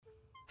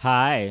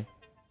Hi,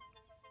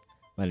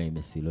 my name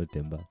is Silo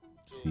Demba,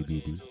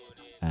 CBD,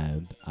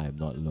 and I'm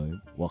not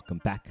alone. Welcome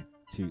back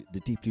to the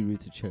Deeply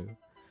Rooted Show.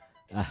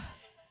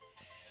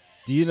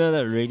 Do you know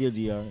that Radio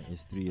DR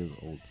is 3 years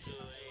old? So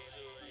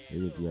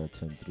Radio DR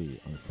turned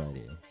 3 on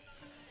Friday.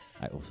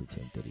 I also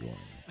turned 31.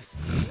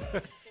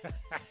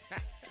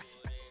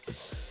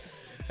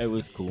 It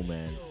was cool,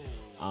 man.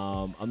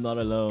 I'm not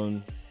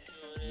alone.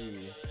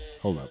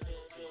 Hold up.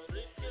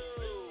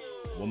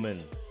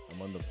 Woman,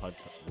 I'm on the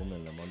podcast.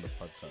 Woman, I'm on the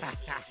podcast.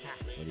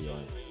 What do you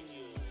want?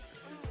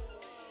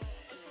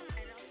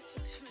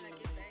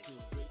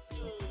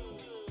 Okay, cool.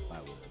 Bye,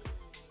 woman.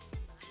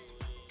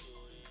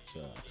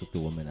 Sure, I took the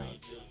woman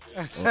out.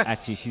 Well,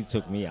 actually, she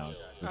took me out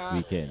this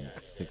weekend.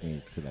 She took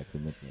me to like the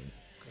Midlands.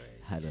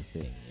 Had a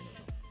thing, you know.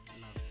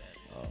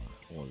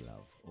 Oh, all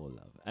love, all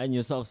love. And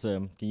yourself,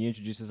 Sam. Can you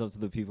introduce yourself to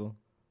the people?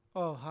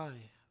 Oh,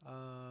 hi.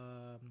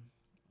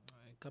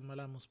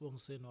 Kamala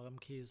Musbongsen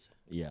Wagamkis.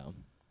 Yeah.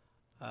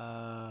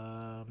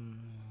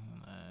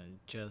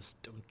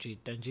 Just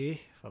Umchitanji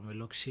from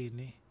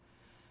Elokshini.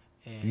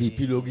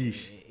 Lipi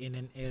Logish. In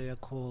an area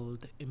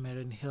called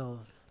Emerin Hill.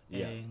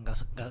 Yeah.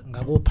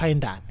 Ngago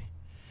Pinedane.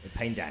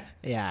 Pinedane.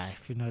 Yeah,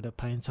 if you know the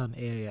Pinetown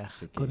area.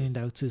 Okay. Going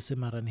down to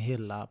Emerin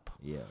Hill up.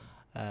 Yeah.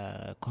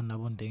 Khona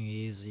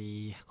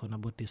Bondengezi, khona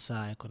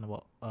Botisai,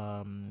 khona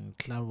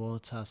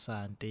Cloudwater,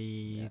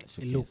 Santi,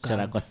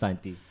 Sharako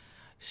Santi.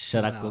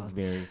 Sharako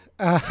Mary.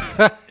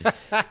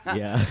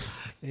 Yeah.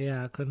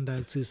 Yeah,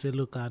 khona to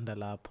Lukanda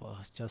lapho,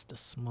 just a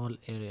small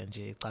area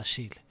nje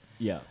Qashile.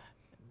 Yeah.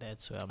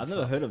 That's where I'm I've from.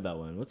 never heard of that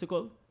one. What's it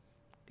called?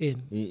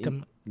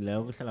 Ilokanda.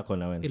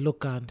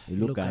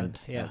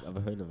 Yeah.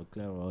 I've heard of a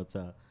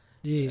Clearwater.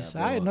 Yes,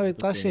 Yeah, I know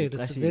it's Qashile.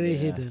 It's Qashile, very yeah.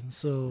 hidden,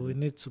 so we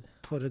need to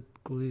put it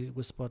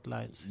with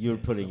spotlights. You're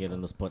Yeah, putting so it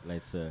on the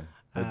spotlight, sir.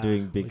 We're Ah,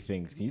 doing big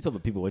things. Can you tell the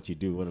people what you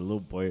do? What a little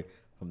boy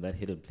from that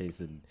hidden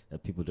place and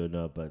that people don't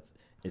know about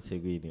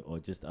Etegwini or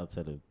just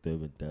outside of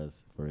Durban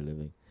does for a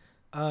living?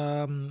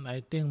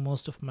 I think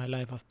most of my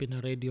life I've been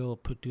a radio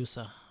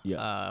producer.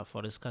 Yeah.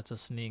 For Iskata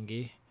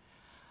Sningi.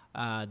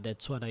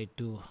 That's what I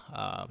do.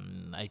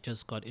 I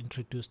just got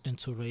introduced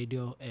into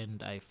radio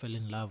and I fell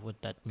in love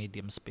with that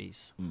medium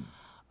space.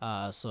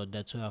 So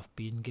that's where I've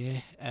been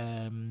here.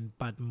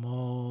 But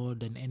more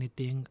than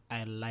anything,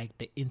 I like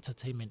the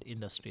entertainment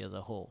industry as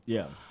a whole.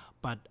 Yeah.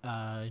 But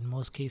in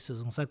most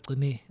cases,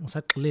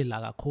 ngisagxile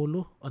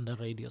kakhulu on the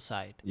radio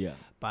side. Yeah.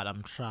 But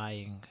I'm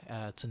trying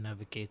to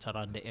navigate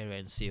around the area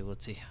and see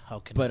how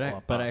can I go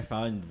about. But I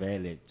found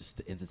valid just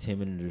the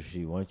entertainment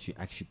industry. Once you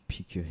actually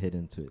peek your head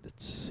into it,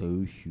 it's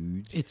so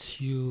huge. It's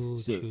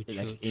huge, So huge,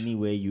 like huge.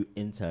 anywhere you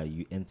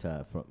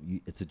enter from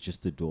you, it's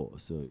just a door.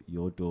 So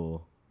your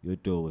door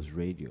was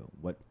radio.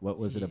 What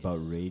was it about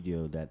Yes.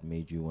 radio that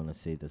made you want to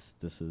say this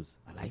is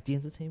I like the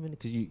entertainment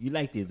because you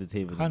like the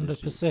entertainment 100%,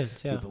 industry.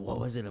 yeah. So, but what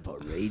was it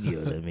about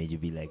radio that made you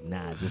be like,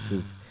 nah,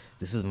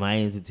 this is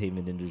my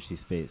entertainment industry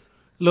space?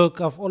 Look,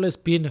 I've always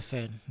been a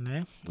fan.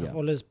 Yeah. I've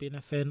always been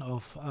a fan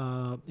of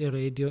the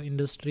radio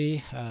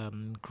industry.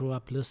 Grew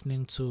up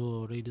listening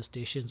to radio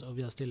stations,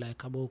 obviously like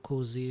Cabo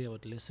Cozy. I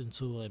would listen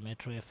to a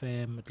Metro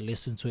FM. I would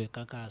listen to a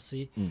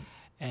Kakasi.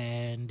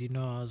 And,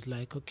 I was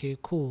like, okay,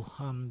 cool.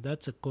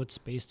 That's a good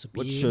space to be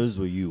What in. shows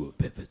were you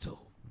pivotal?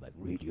 Like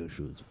radio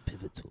shows were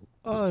pivotal.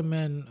 Oh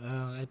man,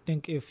 I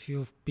think if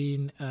you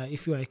are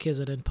a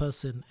KZN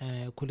person,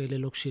 kulele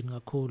lokshin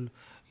ngakulu,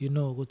 you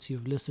know what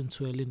you've listened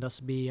to Linda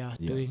Sbiya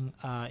doing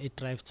a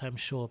drive time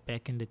show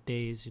back in the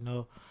days,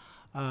 you've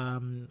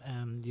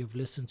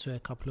listened to a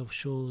couple of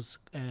shows,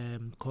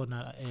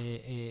 Kona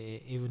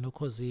even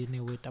Okozini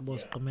with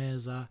Abos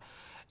Komeza,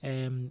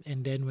 and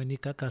then when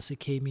Nikakasi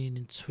came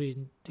in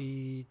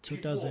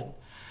 2000,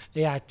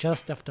 yeah,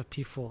 just after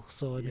P4,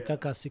 so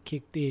Nikakasi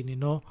kicked in,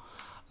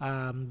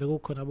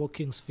 bekukhona abo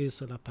Kings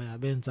Fiso lapha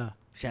benza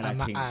Shout out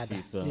Kings ama-ada.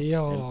 Fiso,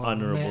 Yo, an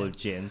honorable man.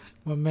 gent.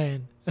 My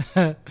man.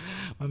 My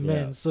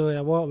man. So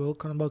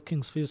bekukhona abo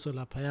Kings Fiso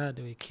lapha,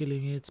 they were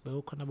killing it.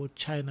 Bekukhona abo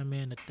China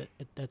man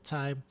at that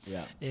time.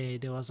 Yeah.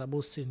 There was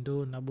abo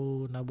Sindo,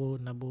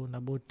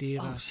 Nabo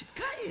Tira. Oh shit,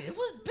 Kanye, it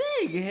was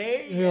big,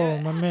 hey. Yo,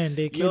 my man,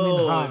 they came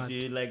in hard.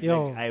 Dude, like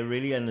Yo. I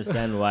really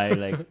understand why,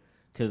 like,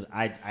 because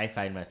I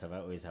find myself, I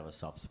always have a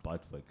soft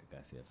spot for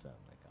Kakasi FM,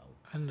 like,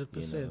 100%.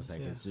 it's like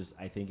yeah. it's just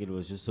I think it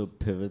was just so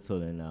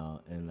pivotal in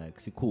like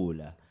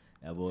Sikula.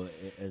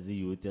 As a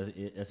youth,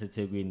 as a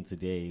Tegwin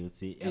today, you would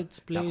see It's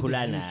played a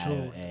huge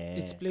role.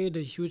 It's played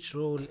a huge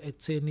role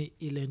at any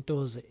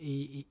Ilentoze,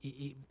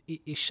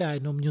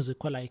 Ishai no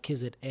music like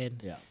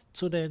KZN Yeah.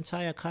 to the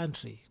entire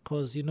country.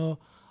 Because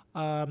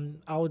I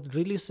would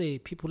really say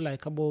people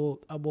like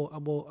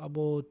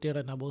Abo Tera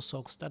and Abo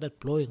Sok started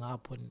blowing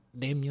up when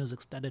their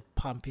music started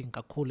pumping.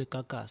 Kakule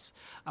Kakas,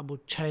 Abo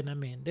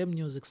Chinaman, their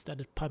music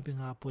started pumping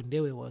up when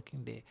they were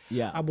working there.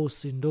 Yeah. Abo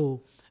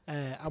Sindo,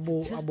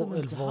 Abo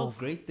Testament to how Evolve.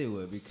 great they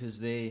were because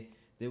they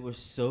were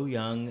so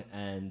young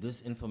and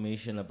this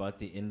information about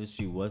the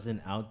industry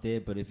wasn't out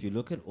there. But if you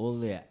look at all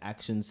their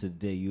actions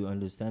today, you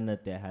understand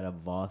that they had a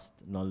vast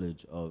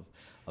knowledge of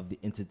of the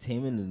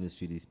entertainment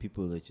industry, these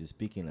people that you're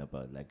speaking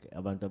about, like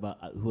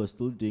who are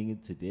still doing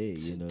it today,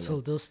 you know, till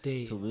like, this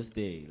day. till this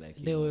day, like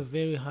They were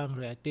very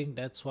hungry. I think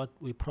that's what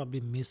we're probably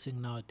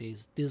missing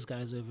nowadays. These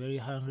guys were very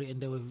hungry,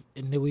 and they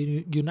were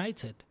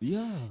united.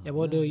 yeah, Yeah,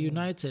 well, they were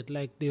united.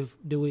 Like they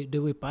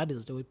were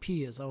buddies. They were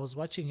peers. I was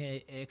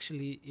watching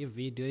actually a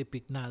video, a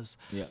Big Nas,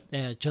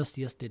 just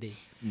yesterday,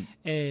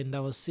 and I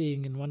was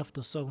seeing in one of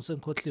the songs,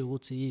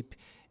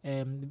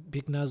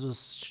 Big Nas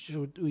was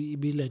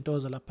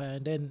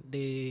and then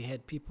they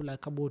had people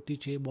like about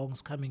DJ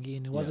Bongs coming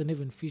in. He wasn't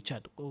even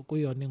featured,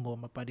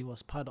 but he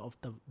was part of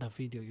the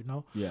video, you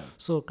know. Yeah.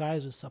 So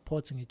guys were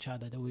supporting each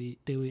other. They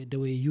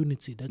were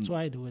unity. That's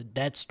why they were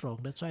that strong.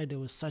 That's why they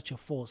were such a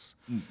force.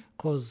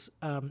 Because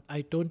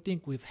I don't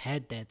think we've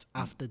had that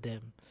after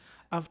them.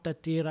 After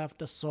Tira,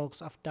 after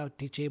Sox, after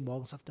DJ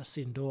Bongs, after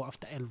Sindo,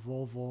 after El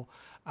Vovo,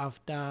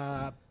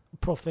 after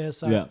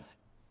Professor. Yeah.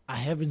 I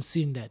haven't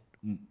seen that.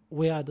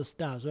 Where are the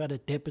stars? Where are the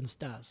Deppen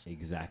stars?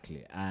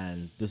 Exactly.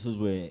 And this is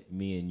where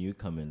me and you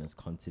come in as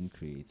content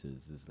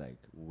creators. Is like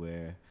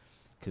where,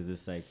 because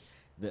it's like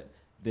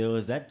there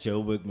was that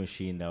Joburg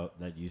machine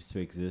that used to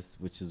exist,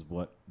 which is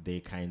what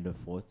they kind of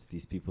fought.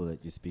 These people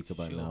that you speak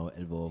about now,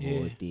 El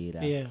Vovo,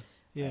 Data.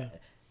 Yeah.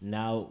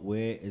 Now,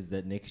 where is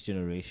the next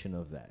generation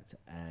of that?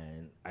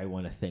 And I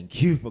want to thank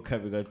you for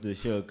coming on to the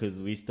show, because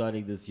we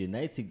starting this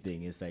uniting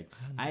thing. It's like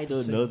 100%.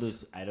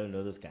 I don't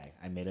know this guy.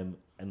 I met him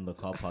in the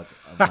car park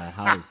of my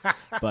house,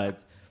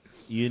 but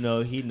you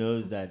know, he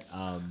knows that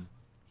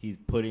he's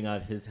putting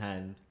out his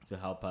hand to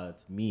help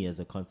out me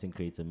as a content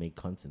creator make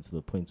content, to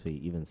the point where he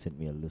even sent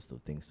me a list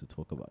of things to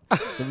talk about.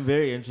 So I'm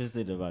very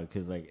interested about it,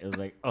 because like it was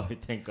like, oh,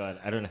 thank God,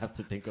 I don't have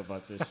to think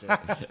about this show.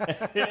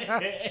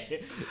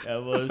 I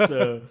want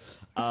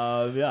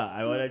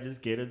to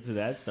just get into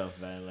that stuff,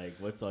 man. Like,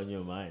 what's on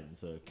your mind?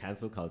 So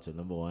cancel culture,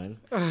 number one.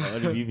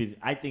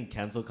 I think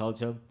cancel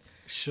culture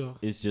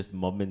is just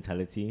mob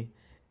mentality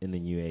in the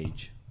new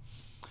age.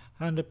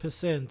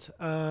 100%.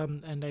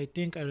 And I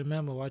think I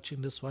remember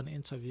watching this one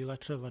interview with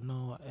Trevor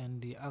Noah,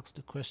 and he asked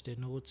the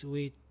question,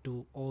 where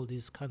do all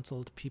these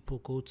cancelled people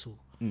go to?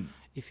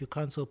 If you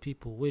cancel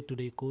people, where do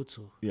they go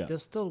to? Yeah. They're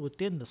still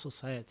within the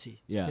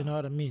society. Yeah. You know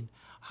what I mean?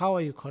 How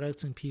are you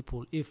correcting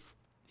people if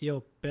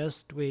your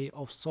best way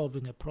of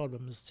solving a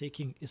problem is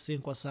taking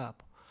Isinkwa's?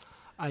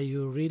 Are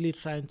you really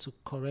trying to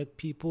correct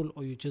people,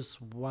 or you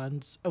just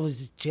want, or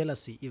is it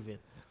jealousy even?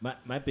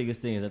 My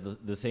biggest thing is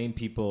that the same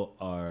people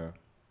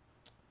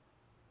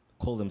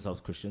call themselves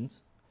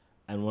Christians,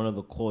 and one of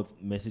the core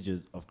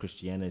messages of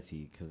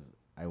Christianity, because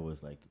I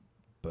was like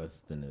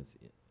birthed in it,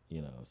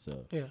 you know,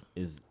 so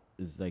is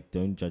like,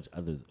 don't judge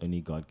others,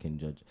 only God can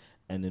judge.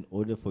 And in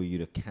order for you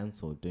to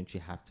cancel, don't you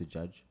have to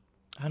judge?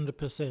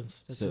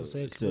 100%. That's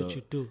exactly what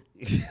you do.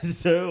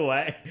 So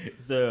why?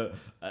 So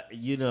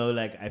you know,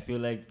 like, I feel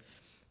like,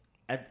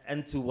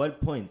 and to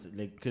what point?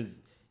 Like, because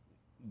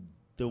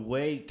the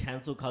way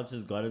cancel culture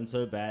has gotten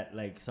so bad,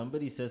 like,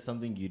 somebody says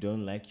something you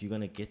don't like, you're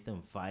going to get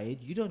them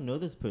fired. You don't know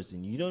this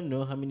person. You don't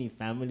know how many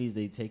families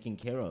they're taking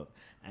care of,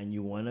 and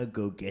you want to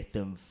go get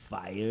them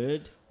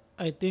fired?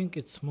 I think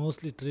it's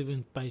mostly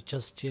driven by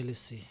just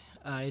jealousy.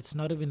 It's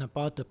not even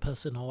about the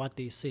person or what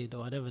they said or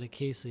whatever the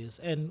case is.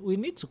 And we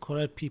need to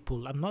correct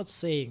people. I'm not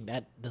saying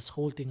that this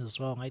whole thing is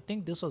wrong. I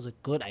think this was a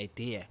good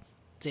idea.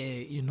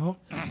 You know,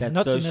 that's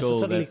not social, to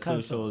necessarily that's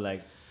cancel. social,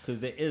 like, because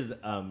there is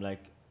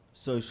like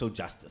social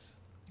justice.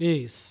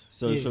 Yes.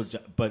 Social,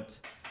 but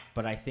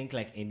I think,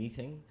 like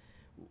anything,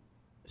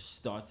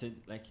 started,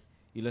 like,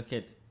 you look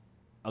at,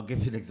 I'll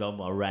give you an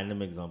example, a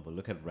random example.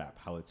 Look at rap,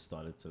 how it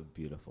started so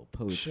beautiful.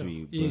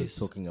 Poetry,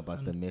 talking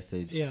about the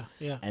message. Yeah.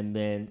 And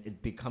then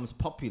it becomes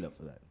popular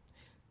for that.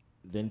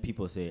 Then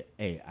people say,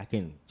 hey, I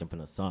can jump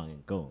in a song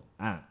and go.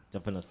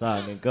 Jump in a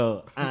song and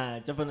go.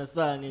 Jump in a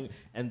song.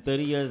 And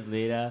 30 years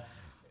later,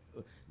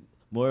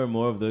 more and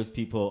more of those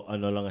people are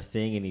no longer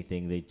saying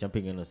anything. They're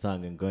jumping in a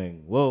song and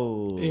going,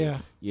 whoa. Yeah.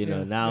 You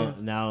know,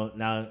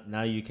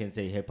 now you can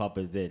say hip hop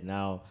is dead.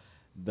 Now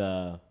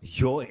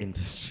your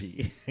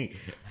industry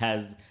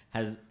has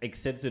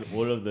accepted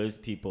all of those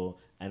people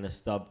and has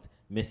stopped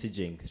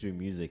messaging through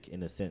music,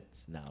 in a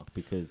sense, now,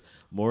 because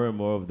more and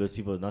more of those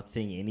people not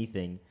saying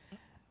anything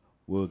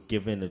were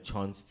given a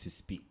chance to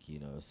speak, you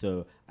know.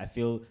 So I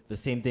feel the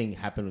same thing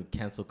happened with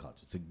cancel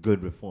culture. It's a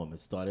good reform.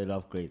 It started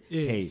off great.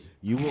 Yes. Hey,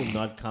 you will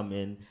not come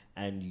in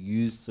and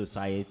use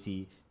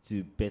society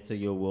to better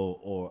your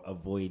will or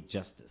avoid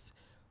justice.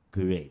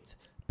 Great.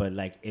 But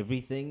like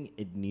everything,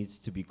 it needs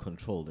to be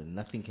controlled, and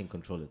nothing can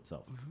control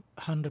itself.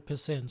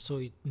 100%. So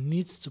it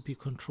needs to be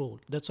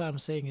controlled. That's why I'm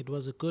saying it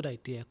was a good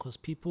idea, because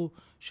people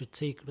should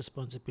take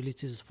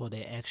responsibilities for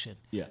their action.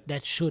 Yeah.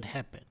 That should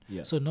happen.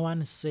 Yeah. So no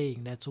one is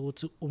saying that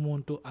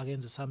umuntu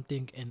against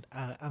something and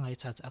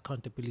angayithatha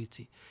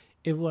accountability.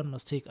 Everyone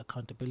must take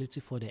accountability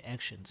for their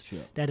actions. Sure.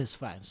 That is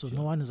fine. So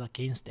no one is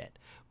against that.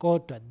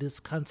 God, this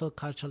cancel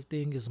culture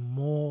thing is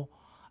more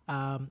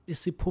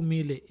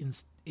isiphumile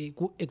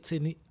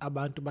ekutheni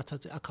abantu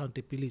bathathe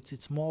accountability.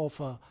 It's more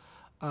of a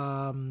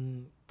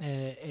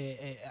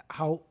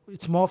how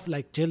it's more of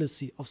like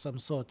jealousy of some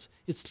sort.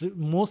 It's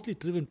mostly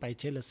driven by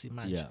jealousy,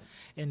 man. Yeah.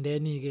 And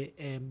then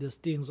there's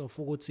things of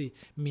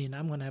mean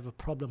I'm gonna have a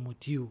problem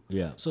with you.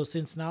 Yeah. So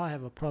since now I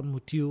have a problem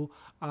with you,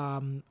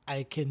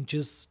 I can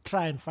just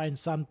try and find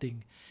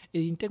something,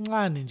 and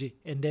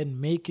then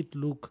make it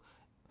look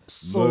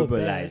so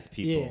mobilize bad.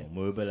 people.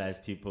 Mobilize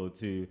people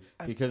too.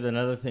 Because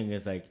another thing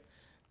is like,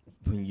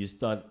 when you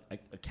start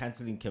a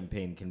cancelling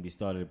campaign can be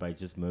started by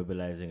just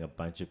mobilizing a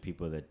bunch of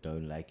people that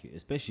don't like you,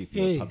 especially if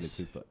you're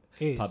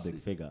a public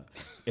figure.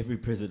 Every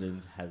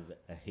president has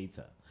a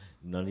hater.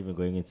 Not even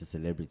going into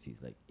celebrities,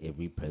 like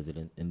every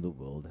president in the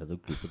world has a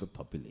group of the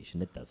population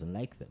that doesn't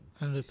like them.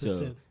 100%.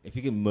 So if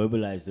you can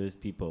mobilize those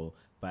people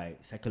by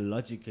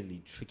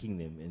psychologically tricking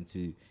them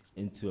into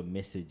a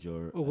message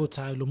or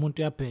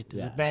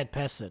is a bad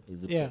person.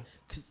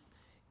 Because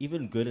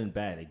even good and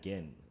bad,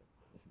 again,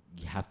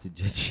 you have to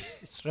judge.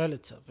 It's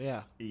relative,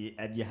 yeah.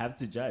 And you have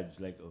to judge.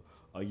 Like,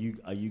 are you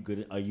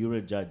good? Are you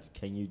a judge?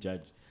 Can you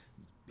judge?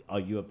 Are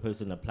you a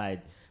person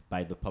applied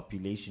by the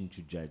population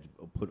to judge,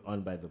 or put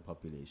on by the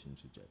population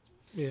to judge?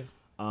 Yeah.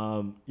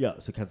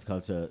 So cancel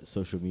culture,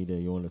 social media.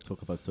 You want to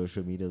talk about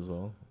social media as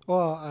well?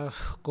 Well,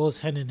 goes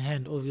hand in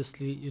hand,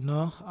 obviously.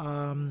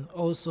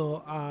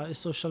 Also,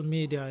 social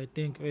media. I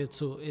think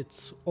it's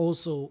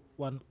also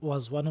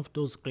was one of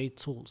those great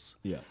tools.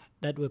 Yeah.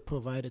 That were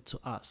provided to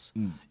us.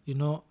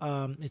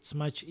 It's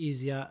much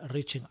easier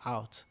reaching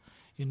out.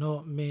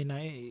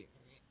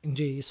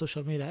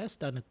 Social media has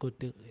done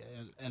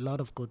a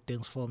lot of good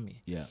things for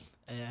me. Yeah.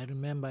 I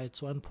remember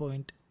at one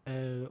point,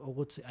 I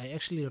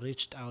actually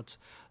reached out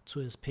to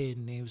his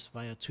paying names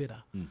via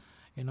Twitter.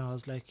 I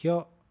was like,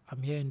 yo,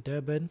 I'm here in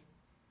Durban.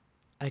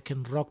 I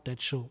can rock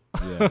that show.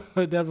 Yeah.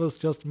 That was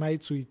just my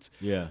tweet.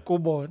 Yeah.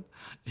 Come on,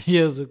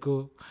 years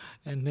ago.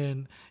 And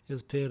then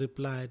his pay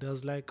replied. I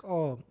was like,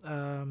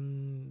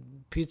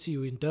 pity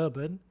you in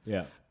Durban.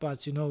 Yeah.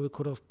 But, we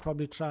could have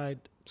probably tried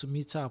to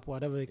meet up,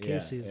 whatever the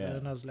case is.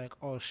 And I was like,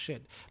 oh,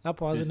 shit.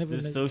 That wasn't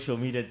even... The social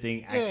media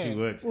thing actually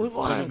works. It's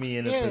put me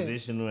in a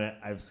position where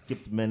I've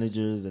skipped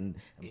managers and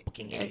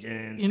booking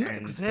agents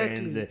and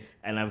friends.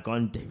 And I've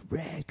gone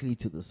directly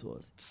to the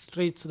source.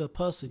 Straight to the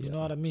person, you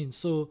know what I mean?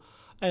 So...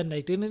 And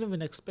I didn't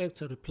even expect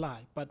a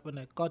reply. But when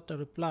I got the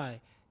reply,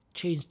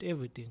 changed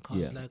everything.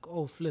 Because like,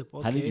 oh, flip,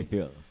 okay. How did you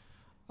feel?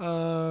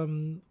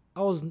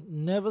 I was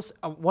nervous.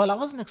 I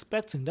wasn't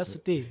expecting. That's the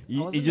thing.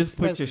 You just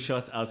put your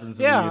shot out into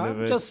the universe.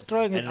 I'm just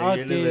throwing it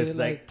out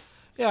there.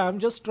 I'm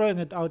just throwing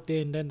it out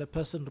there. And then the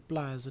person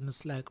replies. And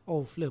it's like,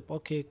 oh, flip,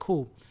 okay,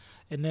 cool.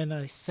 And then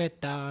I sat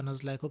down. I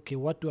was like, okay,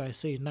 what do I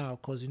say now?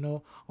 Because,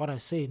 what I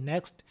say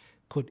next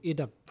could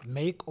either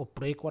make or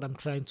break what I'm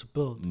trying to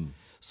build.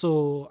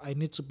 So I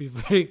need to be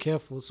very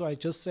careful. So I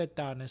just sat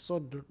down. I saw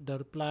the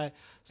reply,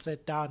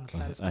 sat down,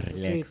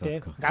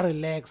 got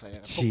relax.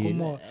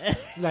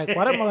 It's like,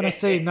 what am I going to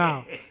say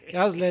now?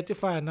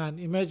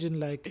 Imagine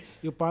like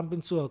you bump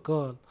into a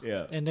girl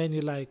and then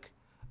you're like,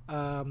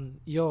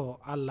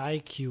 yo, I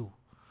like you.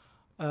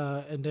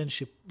 And then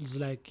she's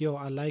like, yo,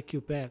 I like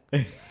you back.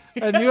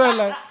 And you are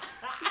like,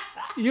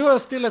 you are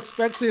still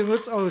expecting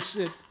it. Oh,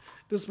 shit.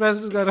 This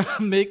person's gonna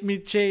make me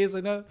chase,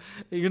 you know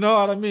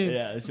what I mean?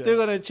 Yeah, sure. Still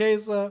gonna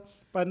chase her,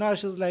 but now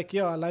she's like,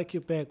 "Yo, I like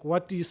you back.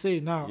 What do you say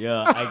now?"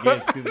 Yeah, I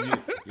guess because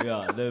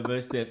the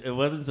first step. It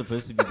wasn't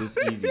supposed to be this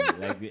easy.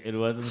 Like it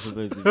wasn't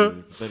supposed to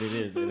be this, but it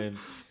is. And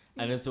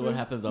then so what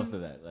happens after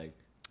that? Like,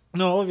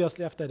 no,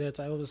 obviously after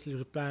that, I obviously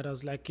replied. I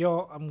was like,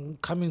 yo, I'm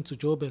coming to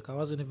Joburg. I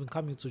wasn't even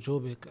coming to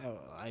Joburg.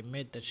 I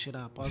made that shit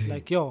up. I was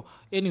like, yo,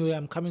 anyway,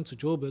 I'm coming to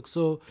Joburg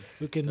so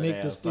we can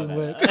make this thing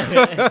work.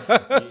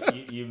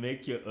 you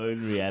make your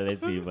own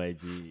reality, my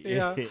G.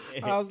 Yeah.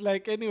 I was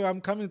like, anyway, I'm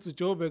coming to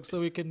Joburg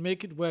so we can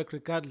make it work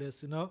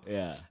regardless,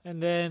 Yeah.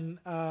 And then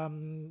I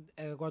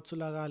got to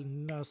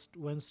Lagal,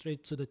 went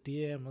straight to the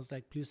DM. I was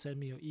like, please send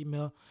me your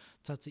email.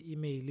 Tati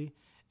email.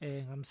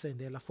 I'm saying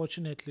that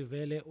fortunately,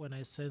 Vele, when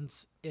I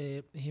sent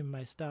him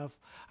my stuff,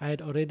 I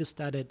had already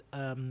started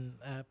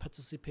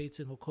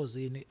participating because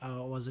I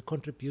was a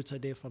contributor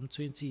there from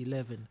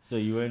 2011. So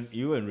you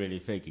weren't really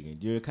faking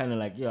it. You were kind of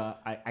like, yeah,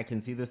 I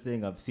can see this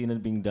thing. I've seen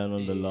it being done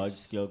on the large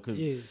scale. Because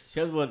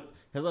here's what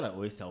I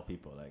always tell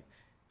people: like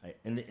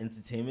in the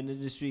entertainment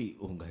industry,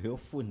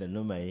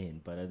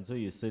 but until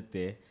you sit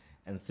there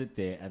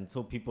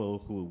until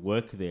people who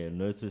work there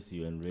notice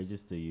you and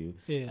register you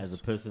as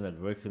a person that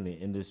works in the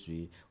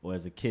industry or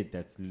as a kid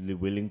that's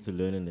willing to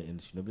learn in the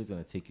industry, nobody's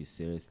going to take you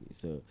seriously.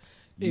 So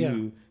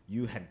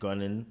you had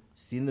gone in,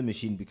 seen the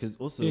machine, because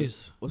also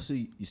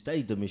you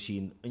studied the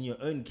machine in your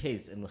own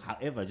case, and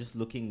however, just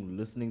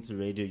listening to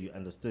radio, you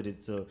understood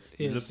it. So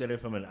you looked at it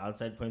from an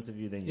outside point of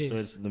view, then you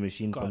saw the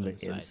machine from the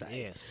inside.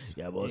 Yes.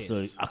 Yeah, but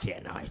also, okay,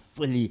 now I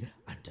fully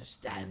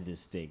understand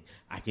this thing.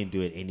 I can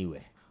do it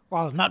anywhere.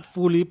 Well, not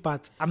fully,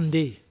 but I'm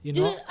there,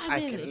 Yeah, I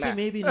mean, okay,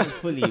 maybe not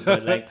fully,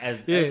 but like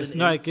as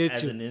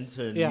an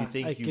intern, you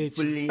think you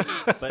fully.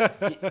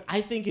 But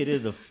I think it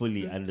is a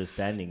fully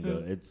understanding,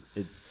 though. It's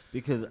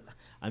because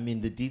I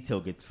mean, the detail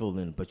gets filled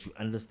in, but you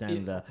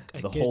understand I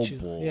the get whole you.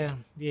 ball. Yeah,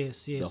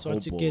 yes, The yes. whole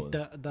Once you ball. get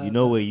the you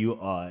know where you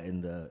are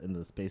in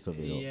the space of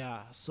it all.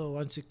 yeah, so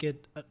once you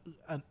get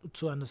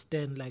to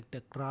understand like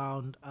the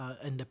ground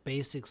and the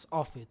basics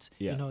of it,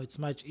 Yeah. you know, it's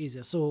much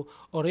easier. So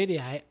already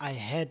I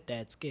had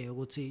that scale. I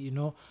would say, you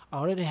know, I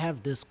already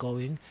have this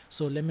going,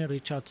 so let me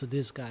reach out to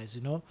these guys,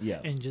 you know, Yeah.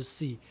 and just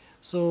see.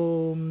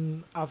 So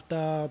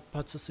after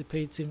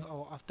participating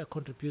or after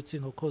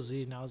contributing or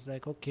causing, I was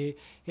like, okay,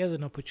 here's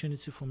an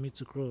opportunity for me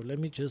to grow. Let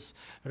me just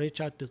reach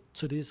out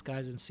to these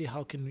guys and see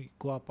how can we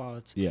go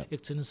about Yeah.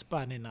 acting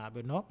span in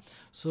you know.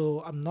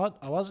 So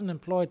I wasn't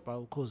employed by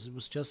because it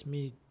was just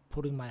me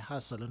putting my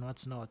hustle and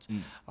what's not.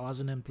 I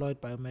wasn't employed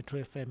by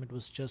Metro FM. It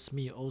was just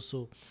me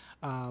also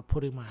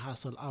putting my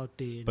hustle out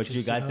there. And But just,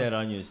 you got know, that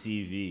on your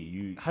CV.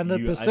 You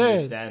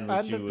 100%, understand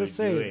what you were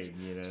 100%.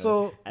 doing. You know?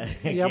 So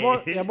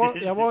yabo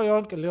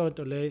yonke leyo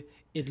nto leyo,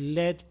 it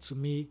led to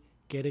me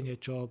getting a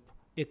job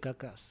at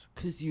Gagas.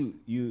 Because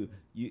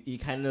you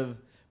kind of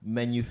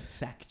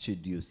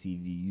manufactured your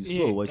CV. You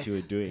saw Yeah, what you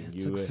were doing.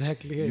 that's You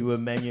exactly were,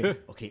 it. You were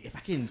okay, if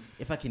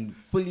I can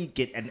fully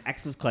get an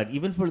access card,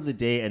 even for the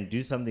day, and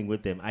do something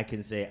with them, I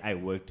can say I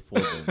worked for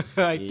them.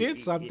 I did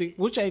something,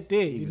 which I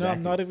did. You know, I'm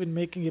Exactly. not even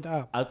making it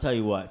up. I'll tell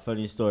you what,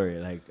 funny story.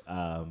 Like,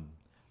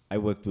 I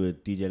worked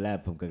with DJ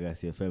Lab from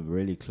Gagasi FM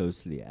really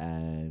closely,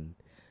 and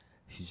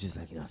he's just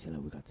like, Sila,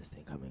 we got this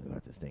thing coming,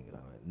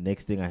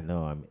 Next thing I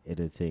know, I'm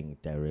editing,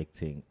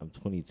 directing. I'm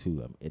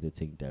 22. I'm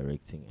editing,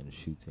 directing, and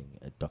shooting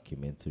a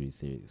documentary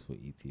series for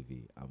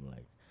ETV. I'm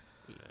like,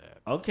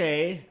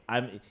 okay,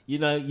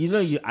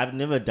 I've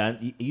never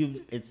done.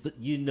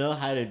 You know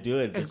how to do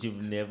it, but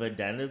you've never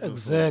done it before.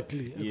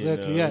 Exactly.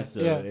 Yeah, So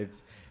yeah.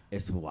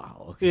 it's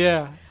wow. Okay.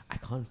 Yeah. I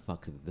can't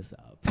fuck this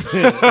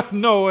up.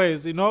 No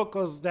ways, you know,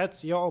 because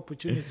that's your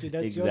opportunity.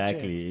 That's your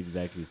chance.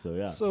 Exactly. So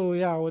yeah. So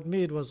yeah, with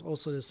me it was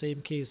also the same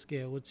case.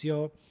 Yeah, with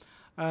your,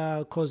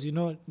 because you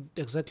know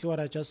exactly what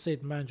I just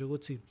said, man.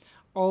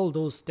 All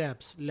those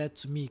steps led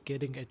to me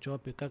getting a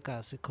job at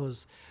Gagas,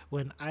 because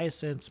when I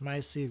sent my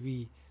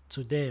CV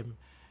to them,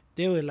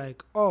 they were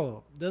like,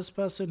 "Oh, this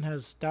person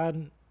has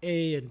done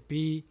A and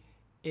B,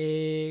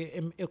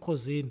 a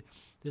cuisine.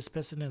 This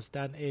person has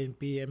done A and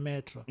B, a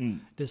metro.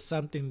 There's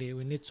something there.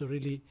 We need to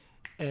really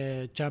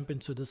jump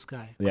into this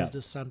guy because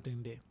there's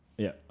something there."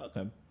 Yeah.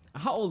 Okay.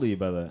 How old are you,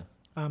 brother?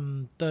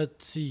 I'm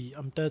 30.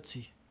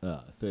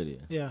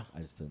 30. Yeah. I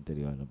just turned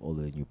 31. I'm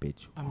older than you,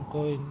 bitch. I'm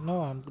going.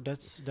 No,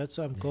 that's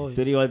where I'm going.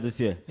 31 this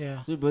year.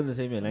 Yeah. So we're born the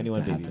same year,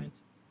 91 baby.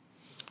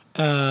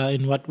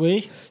 In what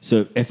way?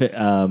 So if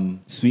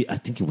I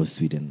think it was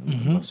Sweden.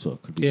 I'm not sure.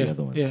 Could be the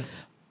other one. Yeah.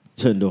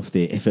 Turned off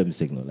their FM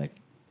signal, like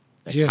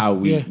Yeah, how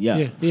we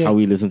how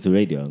we listen to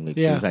radio. Like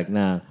it's like,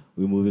 nah,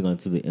 we're moving on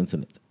to the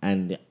internet,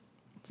 and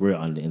we're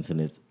on the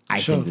internet. I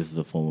think this is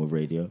a form of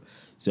radio.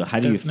 So how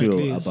do you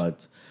feel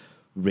about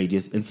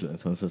radio's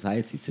influence on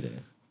society today?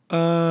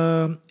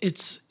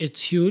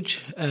 It's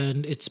huge,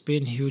 and it's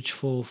been huge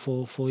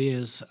for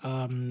years.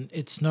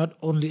 It's not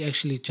only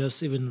actually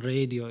just even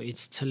radio,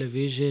 it's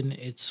television,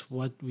 it's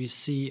what we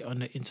see on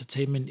the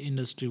entertainment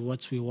industry,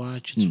 what we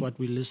watch, it's what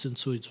we listen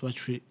to, it's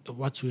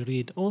what we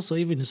read, also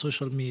even in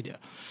social media,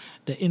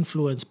 the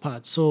influence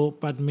part. So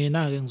but mina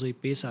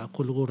ngizoyibase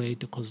kakhulu ku radio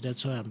because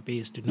that's where I'm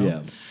based, you know.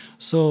 Yeah.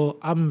 So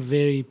I'm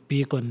very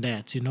big on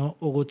that, you know,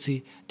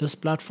 ukuthi this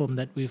platform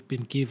that we've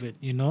been given,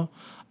 you know.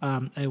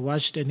 I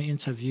watched an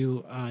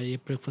interview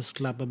at Breakfast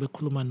Club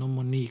abekhuluma no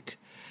Monique,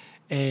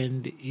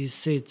 and he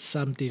said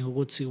something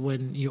ukuthi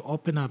when you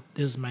open up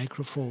these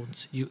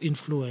microphones, you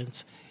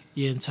influence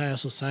the entire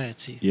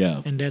society.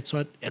 Yeah. And that's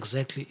what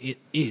exactly it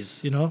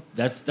is, you know?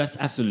 That's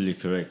absolutely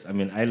correct. I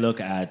mean, I look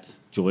at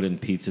Jordan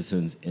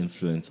Peterson's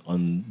influence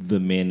on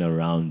the men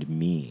around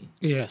me.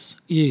 Yes,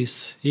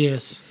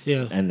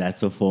 yeah. And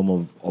that's a form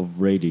of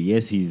radio.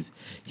 Yes, he's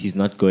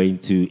not going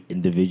to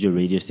individual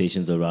radio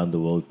stations around the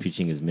world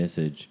preaching his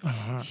message.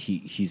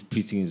 He's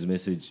preaching his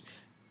message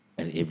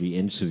at every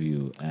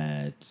interview,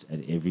 at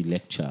every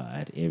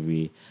lecture,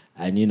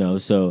 and you know,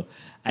 so,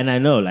 and I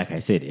know, like I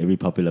said, every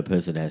popular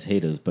person has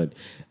haters, but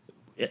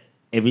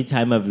every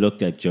time I've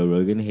looked at Joe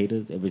Rogan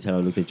haters, every time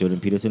I've looked at Jordan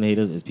Peterson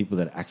haters, it's people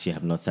that actually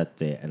have not sat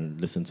there and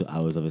listened to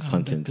hours of his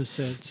content.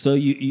 100%. So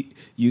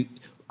you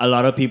a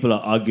lot of people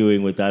are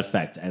arguing with that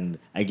fact, and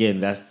again,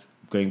 that's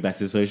going back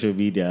to social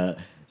media.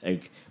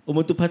 Like,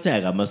 umuntu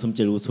phatheka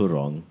masumtshela ukuthi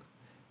wrong,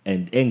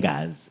 and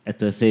engas at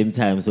the same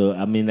time. So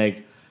I mean,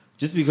 like,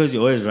 just because you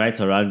always write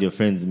around your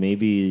friends,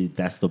 maybe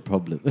that's the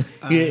problem.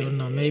 I don't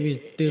know, maybe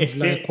things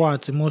like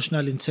what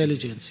emotional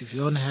intelligence. If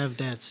you don't have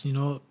that, you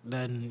know,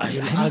 then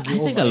you'll argue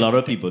over I think a lot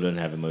of people don't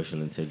have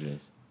emotional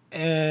intelligence.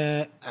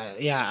 Yeah,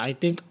 I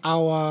think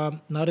our,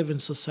 not even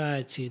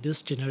society,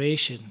 this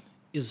generation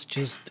is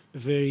just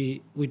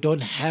we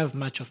don't have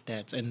much of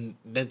that, and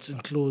that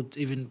includes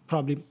even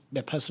probably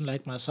a person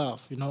like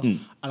myself, you know.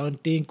 I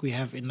don't think we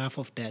have enough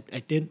of that. I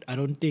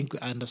don't think we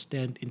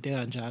understand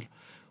Integanjal.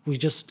 We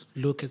just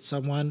look at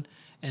someone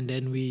and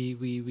then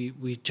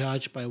we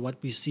judge by what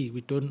we see.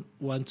 We don't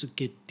want to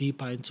get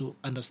deeper into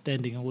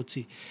understanding and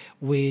see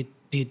where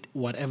did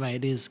whatever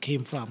it is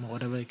came from, or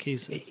whatever the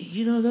case is.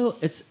 You know, though,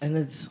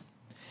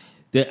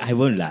 I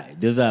won't lie.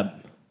 There's a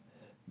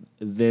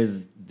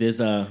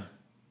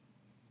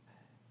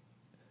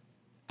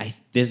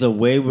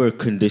way we're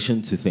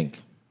conditioned to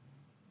think.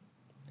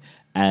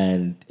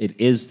 And it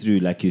is through,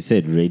 like you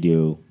said,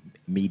 radio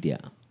media.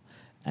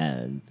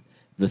 And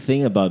the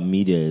thing about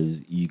media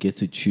is you get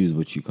to choose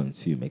what you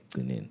consume.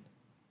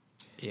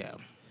 Yeah.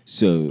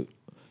 So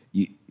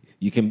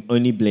you can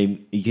only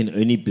blame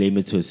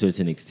it to a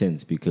certain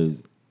extent,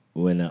 because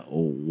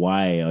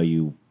why are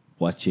you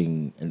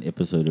watching an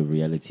episode of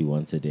reality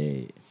once a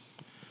day?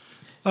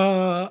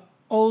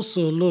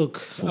 Also, look,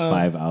 for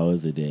 5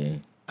 hours a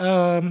day.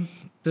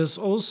 There's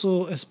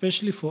also,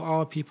 especially for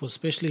our people,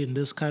 especially in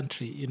this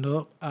country, you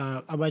know,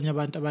 abanye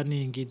abantu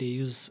abaningi, they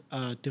use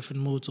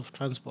different modes of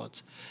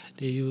transport.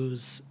 They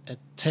use a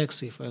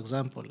taxi, for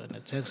example, and a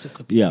taxi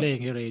could be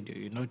playing a radio.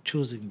 You're not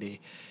choosing there.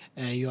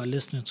 You are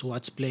listening to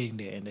what's playing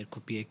there, and it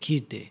could be a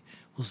kid there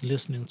who's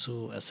listening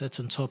to a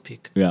certain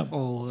topic,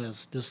 or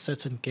as this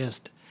certain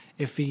guest,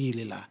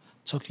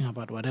 talking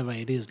about whatever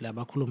it is,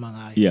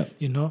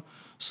 you know.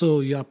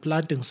 So you are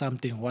planting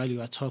something while you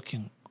are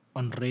talking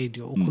on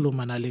radio.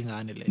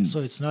 So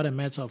it's not a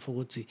matter of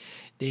what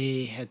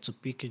they had to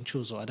pick and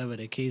choose or whatever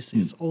the case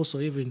is. Also,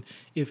 even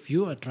if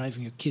you are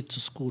driving your kid to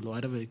school or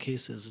whatever the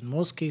case is, in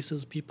most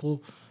cases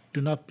people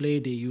do not play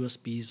the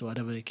USBs or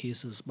whatever the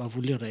case is,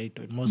 bavuli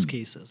radio in most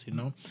cases, you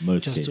know,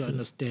 to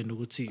understand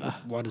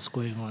what is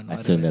going on.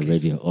 I turned that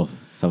radio off.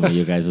 Some of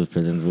you guys'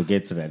 presents, we'll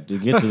get to that. We'll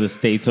get to the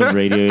state of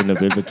radio in a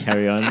bit, but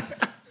carry on.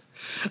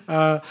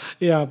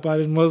 But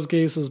in most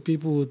cases,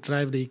 people will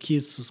drive their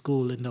kids to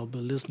school and they'll be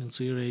listening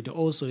to your radio.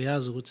 Also,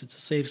 it's a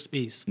safe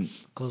space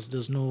because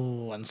there's no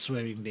one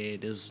swearing there.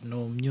 There's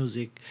no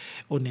music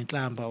or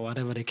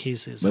whatever the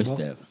case is.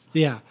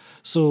 Yeah.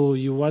 So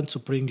you want to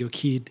bring your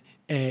kid.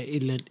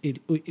 And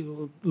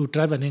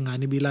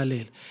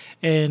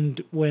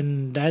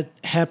when that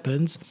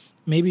happens,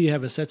 maybe you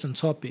have a certain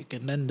topic,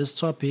 and then this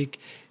topic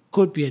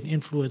could be an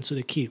influence to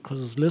the kid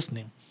because it's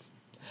listening.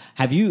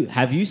 Have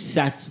you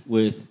sat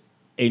with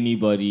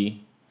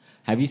anybody?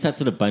 Have you sat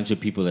with a bunch of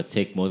people that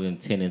take more than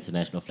 10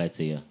 international flights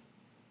a year?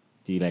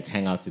 Do you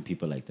hang out with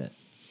people like that?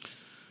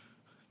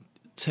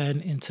 10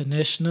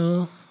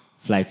 international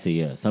flights a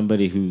year.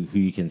 Somebody who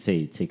you can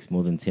say takes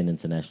more than 10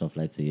 international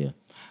flights a year.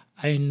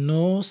 I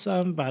know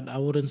some, but I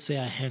wouldn't say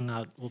I hang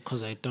out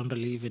because I don't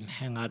really even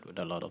hang out with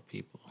a lot of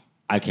people.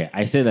 Okay,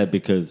 I say that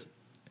because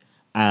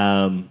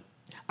I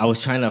was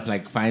trying to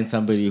find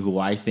somebody who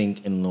I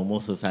think in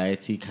normal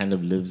society kind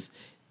of lives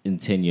in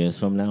 10 years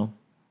from now.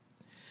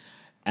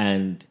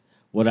 And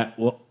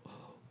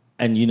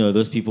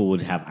those people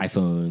would have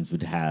iPhones,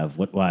 would have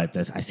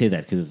I say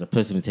that because a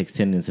person who takes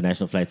 10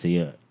 international flights a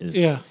year is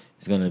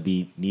going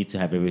to need to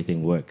have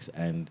everything works,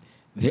 and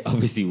they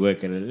obviously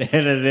work at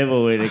a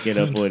level where they can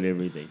afford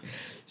everything.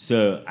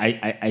 So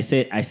I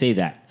say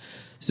that.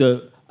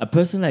 So a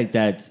person like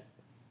that,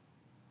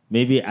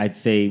 maybe I'd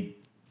say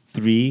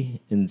 3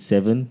 in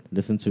 7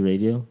 listen to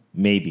radio,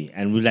 maybe.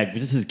 And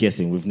this is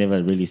guessing. We've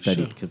never really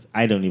studied because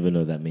I don't even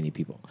know that many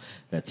people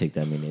that take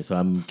that many. So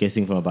I'm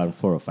guessing from about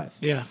 4 or 5.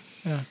 Yeah.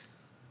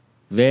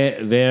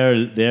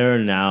 They're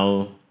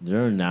now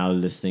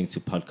listening to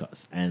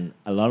podcasts, and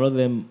a lot of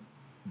them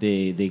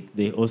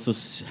they also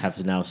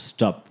have now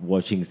stopped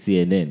watching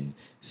CNN.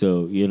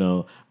 So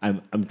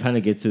I'm trying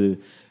to get to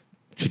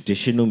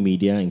traditional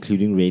media,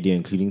 including radio,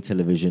 including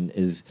television,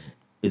 is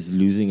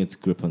losing its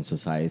grip on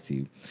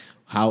society.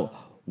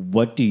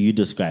 What do you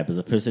describe as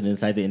a person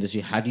inside the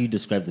industry? How do you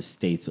describe the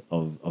state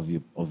of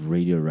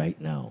radio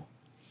right now?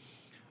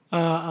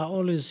 I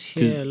always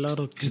hear a lot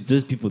of because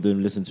those people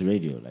don't listen to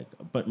radio,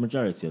 but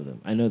majority of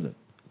them, I know them.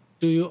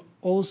 Do you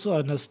also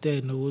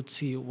understand,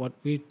 what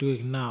we're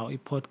doing now? A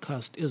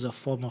podcast is a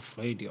form of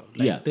radio.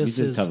 This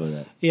is cover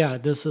that. Yeah,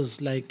 this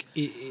is like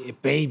a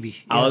baby.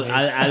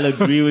 I'll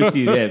agree with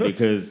you there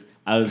because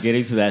I was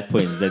getting to that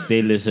point that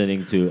they're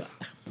listening to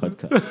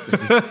podcasts.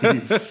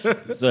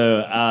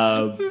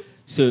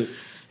 So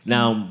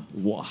now,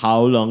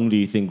 how long do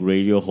you think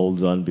radio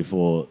holds on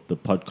before the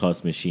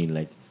podcast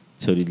machine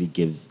totally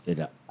gives it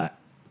a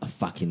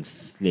fucking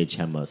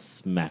sledgehammer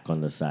smack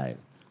on the side?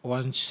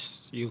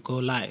 Once you go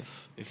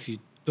live. If you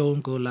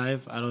don't go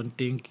live, I don't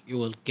think you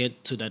will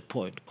get to that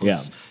point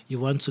because you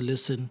want to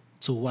listen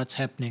to what's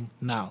happening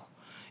now.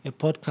 A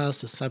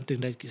podcast is something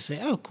that you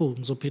say, oh, cool,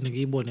 a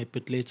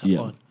bit later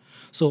on.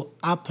 So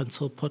up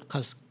until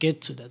podcasts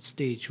get to that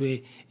stage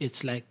where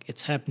it's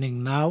it's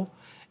happening now,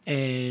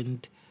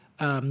 and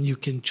you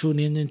can tune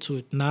into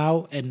it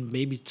now and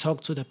maybe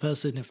talk to the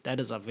person if that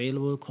is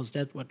available, because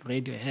that's what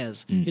radio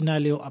has. In a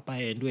little upper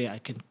end where I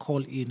can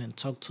call in and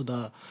talk to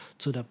the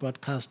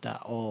broadcaster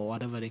or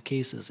whatever the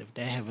case is if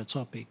they have a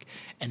topic,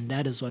 and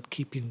that is what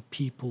keeping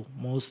people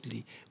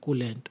mostly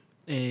cool and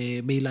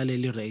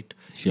beyilaleli radio.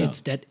 Sure. It's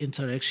that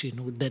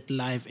interaction with that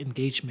live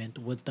engagement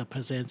with the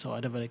presenter or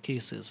whatever the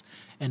case is.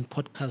 And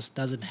podcast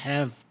doesn't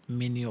have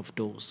many of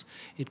those.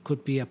 It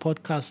could be a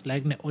podcast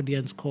like the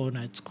audience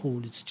corner. It's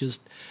cool. It's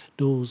just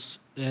those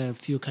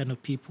few kind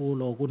of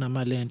people or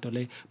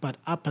gunamalento. But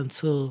up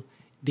until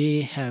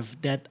they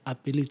have that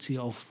ability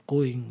of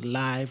going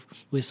live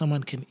where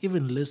someone can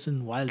even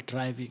listen while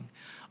driving,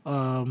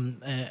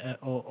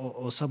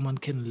 or someone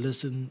can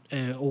listen,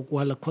 or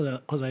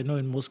because I know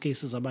in most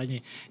cases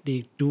abanye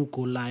they do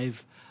go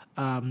live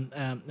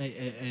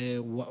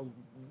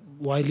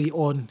while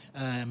on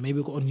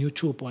maybe on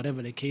YouTube,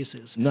 whatever the case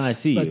is. No, I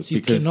see but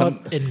you because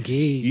cannot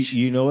engage.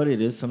 You know what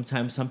it is?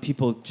 Sometimes some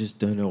people just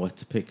don't know what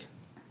to pick.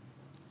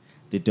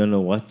 They don't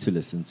know what to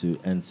listen to,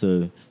 and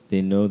so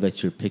they know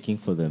that you're picking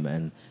for them,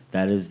 and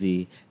that is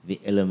the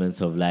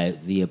element of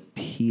life, the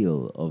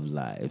appeal of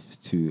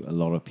life to a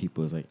lot of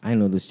people. It's like, I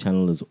know this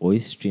channel is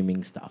always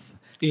streaming stuff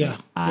Yeah,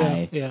 that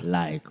I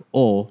like,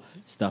 or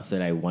stuff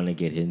that I want to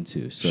get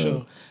into. So,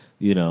 Sure.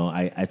 you know,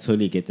 I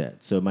totally get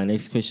that. So my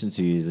next question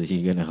to you is, are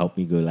you going to help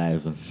me go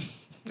live?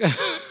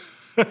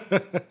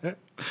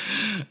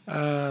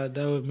 That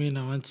would mean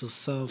I want to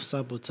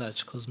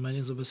self-sabotage because manje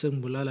ngizobe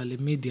sengibulala le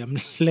media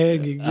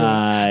mhlenge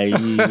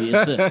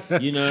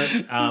You know,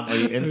 are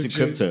you into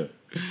crypto?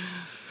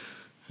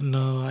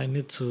 No, I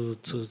need to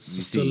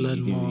still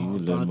learn more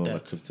about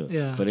that. Crypto.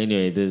 Yeah. But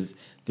anyway, there's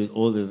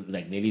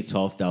like nearly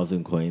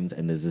 12,000 coins,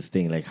 and there's this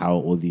thing like how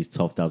all these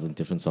 12,000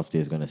 different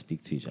softwares going to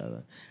speak to each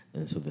other,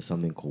 and so there's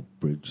something called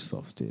bridge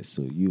software.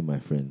 So you, my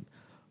friend,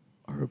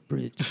 are a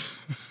bridge.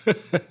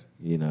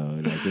 You know,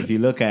 like if you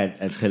look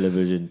at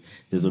television,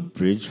 there's a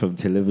bridge from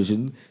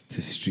television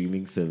to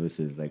streaming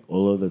services. Like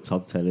all of the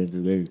top talent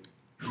is going.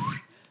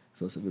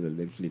 So some of the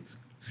Netflix.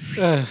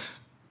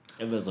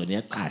 Amazon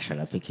yaqasha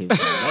lapha eCape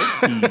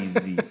Town. Like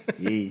easy.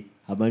 Hey,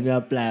 abanye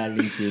apply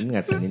LinkedIn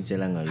ngathi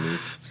ngitshela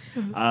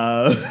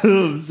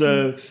ngalutho.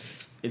 So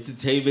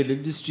entertainment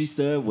industry,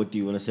 sir, what do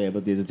you want to say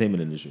about the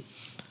entertainment industry?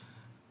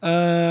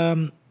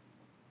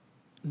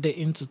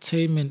 The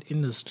entertainment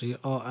industry,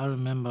 I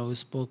remember we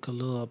spoke a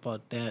little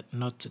about that,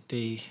 not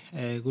today,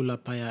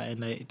 Gulapaya,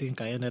 and I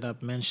think I ended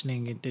up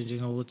mentioning it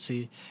in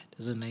Wutsi.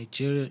 There's a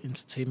Nigerian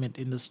entertainment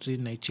industry,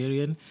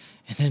 Nigerian,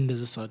 and then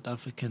there's a South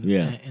African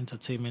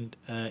entertainment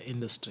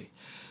industry.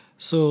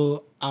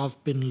 So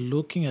I've been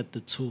looking at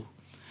the two.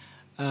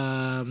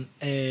 And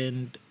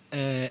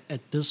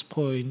at this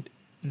point,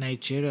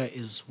 Nigeria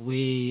is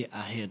way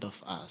ahead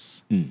of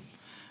us.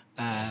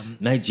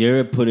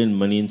 Nigeria put in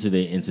money into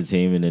the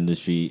entertainment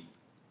industry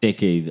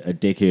a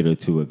decade or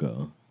two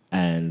ago,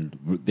 and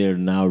they're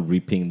now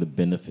reaping the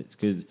benefits.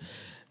 Because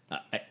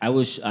I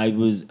was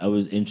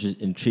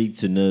intrigued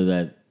to know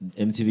that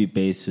MTV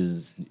Base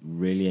is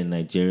really a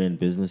Nigerian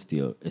business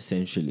deal,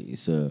 essentially.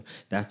 So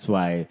that's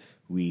why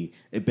a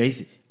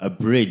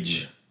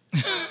bridge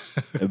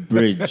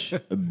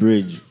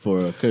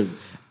for, because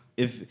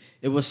if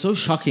it was so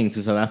shocking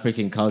to South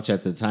African culture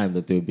at the time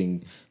that they were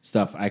being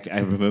stuff. I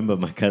remember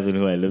my cousin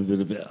who I lived with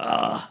a bit,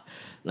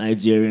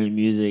 Nigerian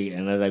music,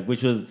 and I was like,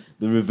 which was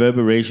the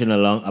reverberation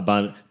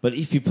about. But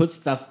if you put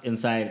stuff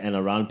inside and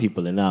around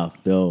people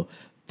enough, they'll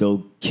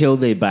kill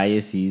their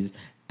biases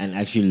and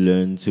actually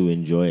learn to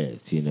enjoy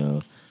it. You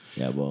know.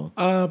 Yeah, well.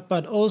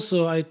 But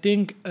also, I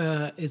think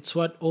it's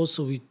what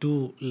also we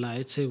do.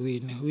 Like, say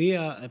we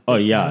are. A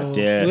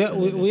bit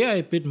more, we are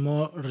a bit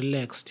more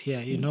relaxed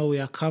here. You know, we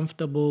are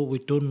comfortable. We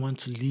don't want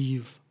to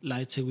leave.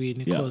 Like, say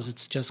because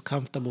it's just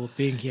comfortable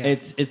being here.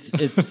 It's.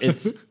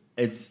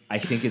 I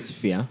think it's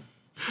fear.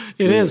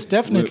 It is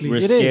definitely.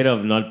 We're scared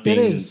of not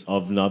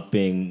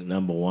being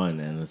number one,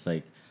 and it's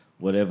like.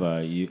 Whatever,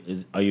 are you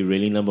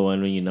really number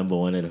one when you're number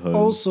one at home?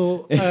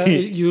 Also,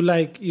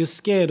 you're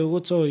scared.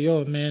 Oh,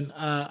 yo, man,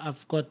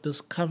 I've got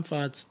this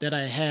comforts that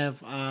I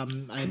have. I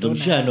don't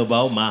have. You know,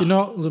 what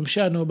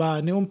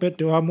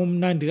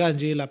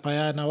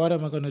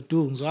am I gonna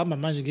do? So I'm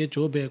managing get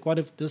job back. What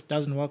if this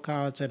doesn't work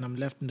out and I'm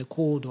left in the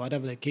cold or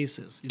whatever the case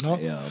is? You know.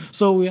 Yeah.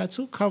 So we are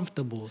too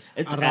comfortable.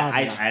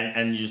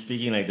 And you're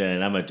speaking like that,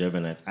 and I'm a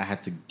Durbanite. I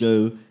had to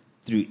go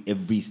through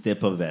every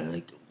step of that.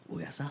 Like,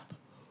 where's up?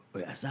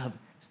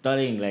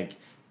 Starting like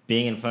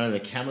being in front of the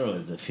camera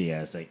was a fear.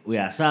 It's like, we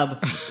are sub.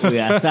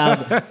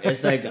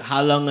 It's like,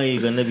 how long are you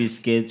going to be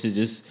scared to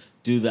just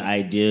do the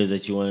ideas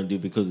that you want to do?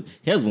 Because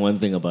here's one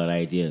thing about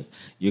ideas.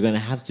 You're going to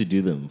have to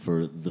do them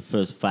for the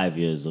first 5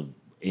 years of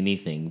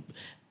anything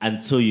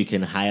until you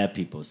can hire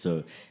people.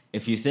 So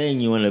if you're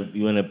saying you want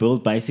to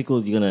build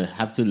bicycles, you're going to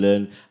have to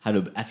learn how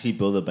to actually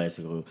build a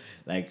bicycle.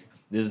 Like,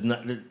 there's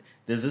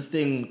this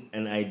thing,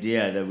 an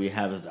idea that we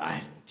have is,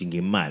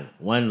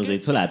 one was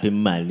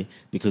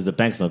because the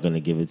bank's not going to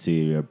give it to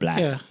you. You're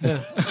black.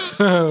 Yeah.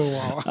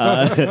 Wow.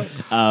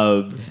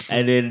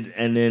 And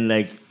then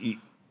like,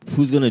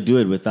 who's going to do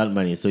it without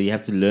money? So you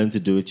have to learn to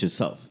do it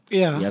yourself.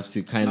 Yeah. You have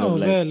to kind No, of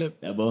like, vele,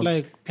 yabo?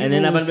 like people and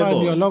then will abantu find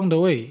you bebo. along the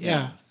way. Yeah.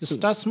 Yeah. You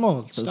start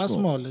small, small.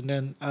 small, and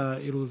then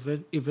it will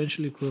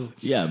eventually grow.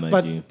 Yeah, my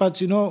but G.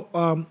 but you know,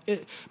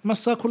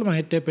 Masakuluma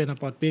at Durban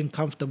about being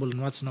comfortable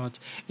and what's not.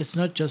 It's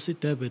not just in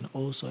Durban,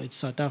 also it's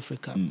South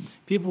Africa.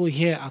 People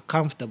here are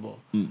comfortable.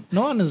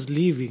 No one is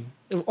leaving,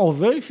 or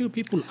very few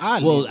people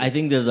are. Well, leaving. I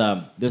think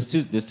there's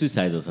two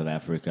sides of South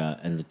Africa,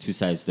 and the two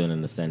sides don't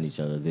understand each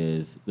other.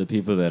 There's the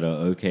people that are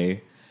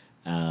okay,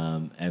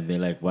 and they're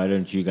like, why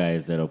don't you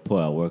guys that are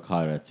poor work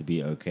harder to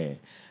be okay?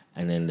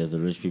 And then there's the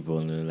rich people,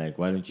 and they're like,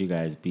 why don't you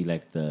guys be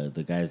like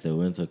the guys that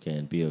weren't okay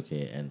and be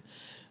okay? And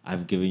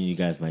I've given you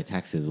guys my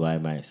taxes. Why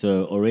am I?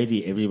 So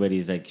already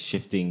everybody's like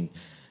shifting.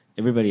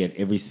 Everybody at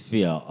every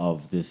sphere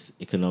of this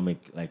economic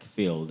like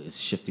field is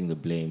shifting the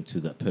blame to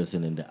the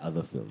person in the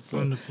other field. So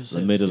 100%,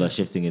 the middle are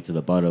shifting it to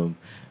the bottom,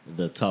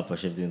 the top are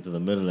shifting it to the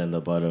middle and the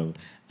bottom,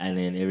 and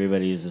then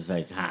everybody's just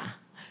like,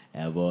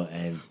 yeah, boy.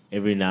 And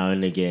every now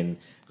and again,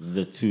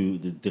 the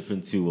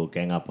different two will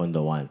gang up on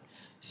the one.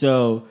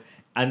 So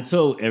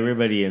until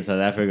everybody in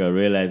South Africa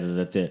realizes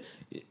that they're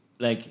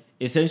like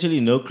essentially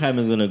no crime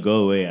is gonna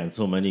go away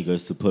until money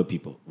goes to poor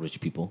people, rich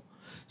people.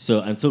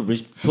 So until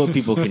poor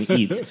people can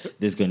eat,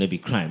 there's going to be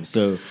crime.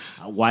 So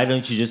why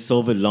don't you just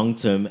solve it long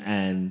term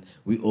and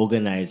we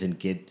organize and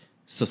get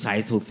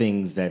societal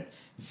things that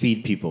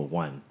feed people?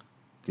 One,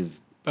 because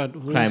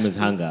crime is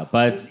hunger.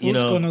 But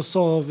who's gonna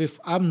solve if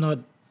I'm not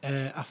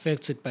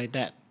affected by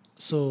that?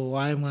 So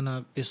why am I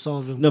gonna be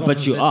solving? No,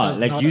 but you are. does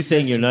Like not you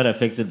saying affect you're me? not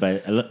affected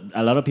by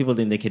a lot of people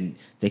think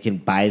they can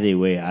buy their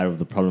way out of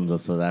the problems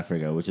of South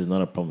Africa, which is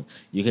not a problem.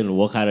 You can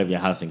walk out of your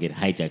house and get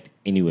hijacked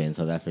anywhere in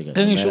South Africa.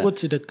 Then no you should matter- go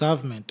to the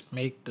government,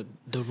 make the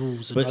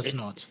rules and But what's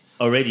not.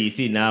 already, you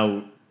see,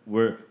 now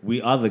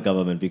we are the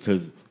government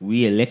because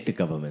we elect the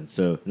government.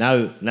 So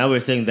now we're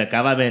saying the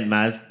government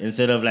must,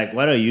 instead of like,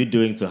 what are you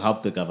doing to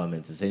help the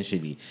government?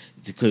 Essentially,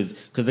 it's because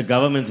the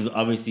government is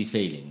obviously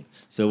failing.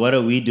 So what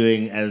are we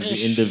doing as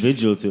the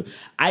individual to?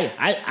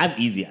 I'm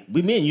easy.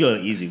 Me and you are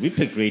easy. We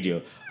picked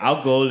radio.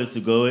 Our goal is to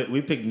go in.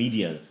 We picked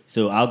media.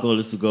 So our goal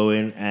is to go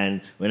in,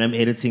 and when I'm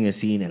editing a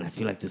scene and I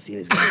feel like the scene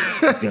is don't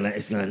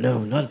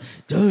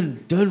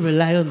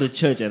rely on the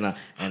church and a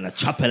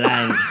chop a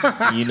line,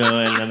 and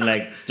I'm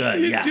like, duh,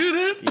 yeah. Do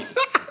that?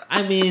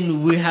 I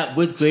mean,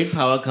 with great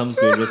power comes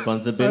great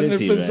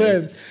responsibility,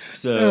 100%. right?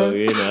 So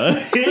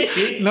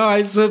No,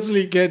 I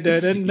totally get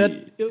that.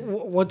 And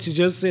what you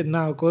just said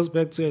now goes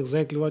back to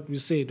exactly what we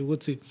said.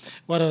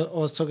 What I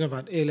was talking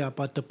about earlier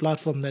about the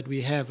platform that we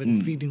have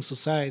in feeding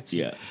society.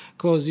 Yeah.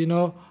 Because,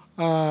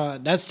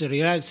 that's the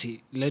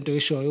reality. Lento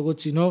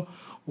issue.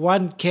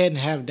 One can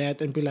have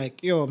that and be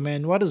like, yo,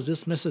 man, what is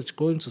this message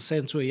going to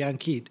send to a young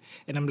kid?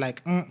 And I'm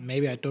like,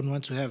 maybe I don't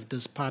want to have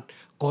this part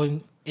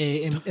going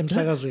in Don't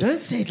say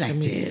it like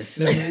this.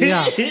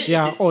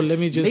 Yeah. Or let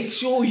me just Make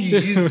sure you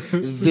use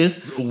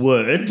this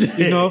word.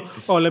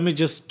 or let me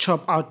just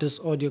chop out this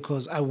audio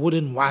because I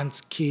wouldn't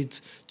want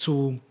kids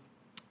to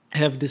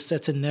have this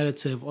certain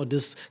narrative or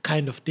this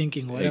kind of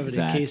thinking, whatever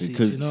the case is.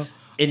 'Cause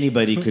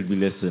anybody could be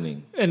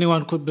listening.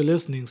 Anyone could be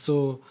listening.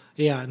 So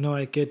yeah, no,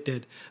 I get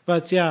that.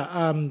 But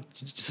yeah,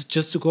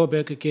 just to go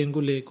back again,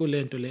 I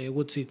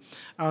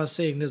was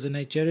saying there's a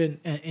Nigerian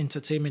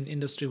entertainment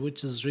industry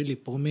which is really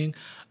booming.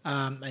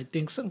 I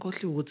think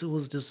Sankotli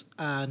was this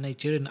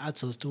Nigerian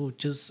artist who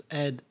just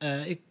had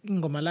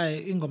ingoma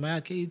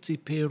yakhe ithi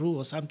Peru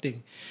or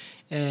something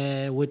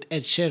with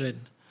Ed Sheeran.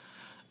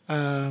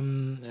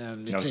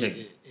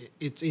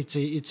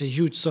 It's a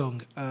huge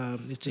song.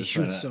 It's a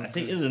huge song. I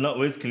think is it not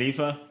Wiz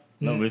Khalifa?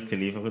 Not Wiz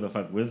Khalifa. Who the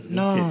fuck?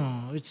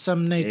 No, it's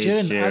some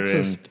Nigerian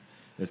artist.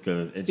 Let's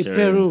go with Ed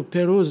Sheeran.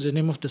 Peru is the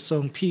name of the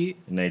song.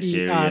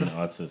 Nigerian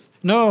artist.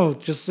 No,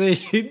 just say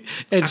it.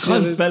 I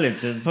can't spell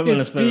it. It's probably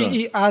gonna It's spell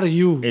it wrong.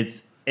 Peru.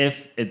 It's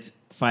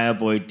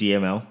Fireboy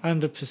DML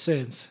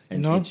 100%.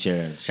 and Ed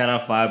Sheeran. Shout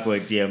out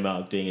Fireboy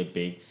DML doing a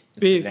big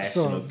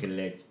international song.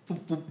 collect.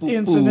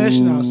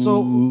 International.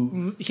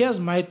 So here's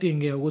my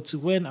thing here.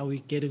 When are we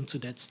getting to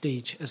that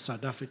stage as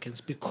South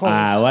Africans?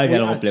 Because why we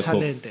you are don't play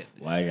talented.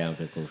 Why don't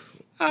play Kof?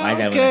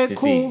 Okay,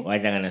 cool. Why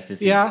don't you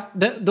Yeah,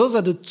 those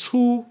are the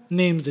two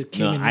names that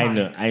came No, in I mind.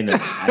 know. And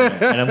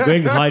I'm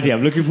going hard here.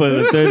 I'm looking for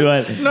the third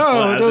one.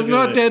 No, there's looking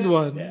no for- third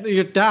one. Yeah.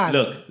 You're done.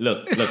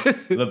 Look.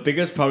 The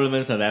biggest problem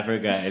in South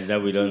Africa is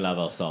that we don't love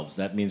ourselves.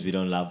 That means we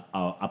don't love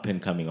our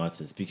up-and-coming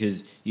artists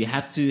because you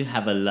have to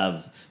have a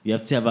love. You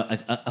have to have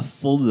a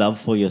full love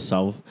for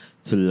yourself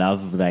to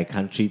love thy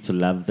country, to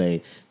love thy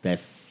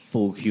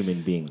full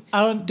human being.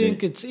 I don't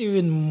think it's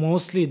even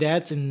mostly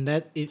that in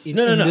that.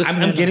 No.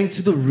 I'm getting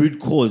to the root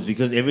cause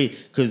because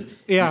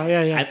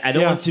Yeah. I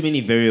don't want too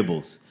many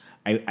variables.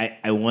 I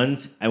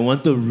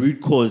want the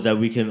root cause that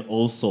we can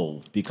all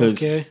solve because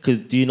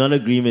do you not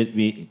agree with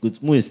me?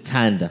 It's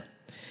tanda.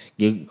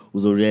 You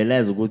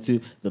realize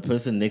the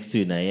person next to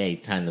you now,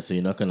 tanda, so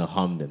you're not gonna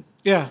harm them.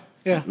 Yeah.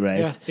 Yeah, right?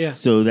 yeah, yeah.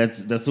 So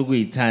that's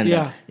ukuyithanda.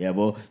 Yeah. Yeah,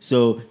 well,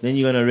 so then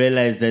you're gonna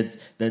realize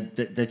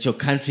that your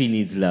country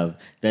needs love,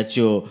 that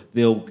your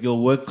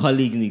work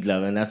colleagues need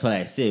love, and that's what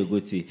I say,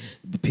 Uguti.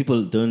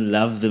 People don't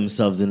love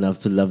themselves enough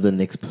to love the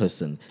next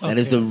person. That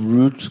is Okay. the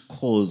root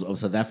cause of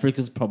South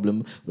Africa's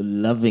problem with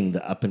loving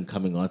the up and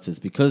coming artists,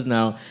 because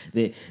now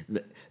the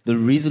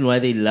reason why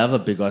they love a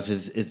big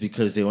artist is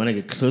because they want to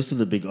get close to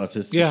the big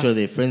artist to Yeah. show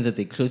their friends that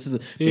they're close to the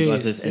big Yes,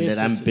 artist, and yes,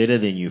 that I'm yes, better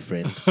than you,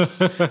 friend.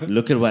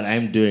 Look at what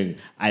I'm doing.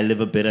 I live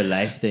a better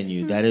life than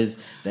you. That is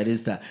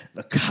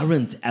the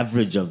current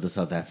average of the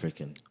South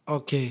African.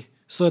 Okay,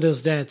 so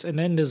there's that, and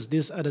then there's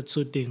these other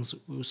two things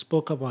we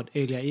spoke about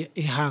earlier.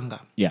 Hunger.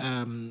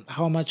 Yeah.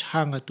 How much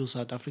hunger do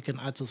South African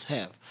artists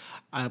have?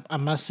 I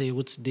must say,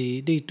 what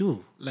they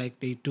do, like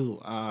they do.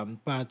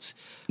 But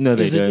No,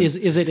 they don't.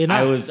 Is it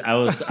enough? I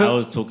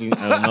was talking.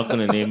 I'm not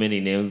going to name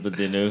any names, but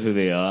they know who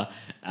they are,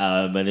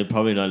 and they're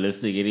probably not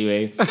listening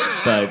anyway.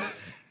 But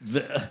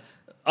the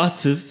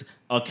artists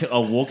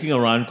are walking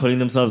around calling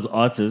themselves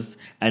artists,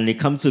 and they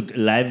come to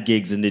live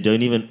gigs and they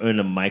don't even earn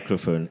a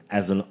microphone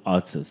as an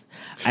artist.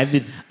 I've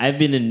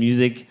been in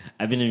music.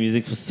 I've been in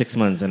music for 6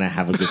 months and I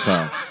have a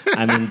guitar.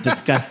 I'm a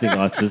disgusting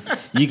artist.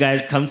 You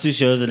guys come to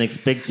shows and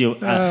expect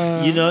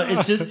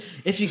it's just,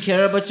 if you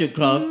care about your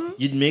craft,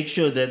 you'd make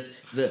sure that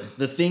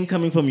the thing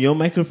coming from your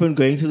microphone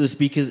going to the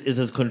speakers is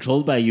as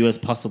controlled by you as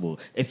possible.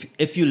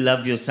 If you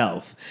love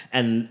yourself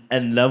and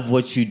love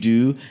what you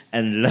do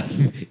and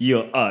love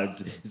your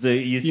art, so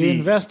you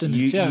invest in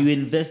it. Yeah. You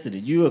invested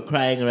it. You are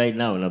crying right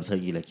now, and I'm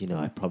telling you, like,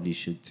 I probably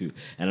should too.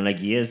 And I'm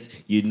like, yes,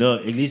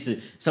 at least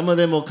some of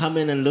them will come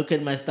in and look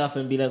at my stuff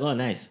and be like, oh,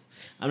 nice.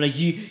 I'm like,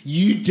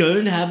 you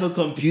don't have a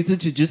computer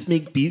to just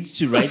make beats,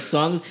 to write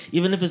songs,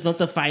 even if it's not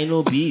the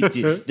final beat.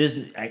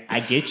 I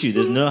get you.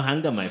 There's no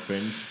hunger, my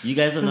friend. You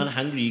guys are not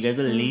hungry. You guys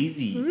are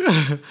lazy.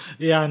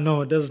 Yeah,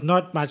 no, there's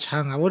not much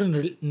hunger. I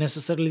wouldn't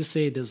necessarily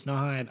say there's no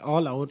hunger at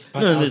all. I would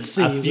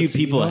say a few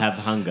people have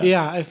hunger.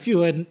 Yeah, a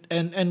few,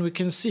 and we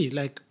can see,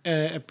 like,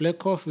 at Black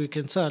Coffee, we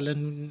can tell,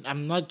 and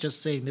I'm not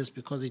just saying this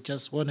because he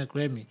just won a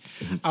Grammy.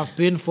 I've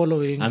been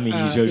following. I mean,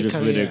 you just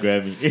won a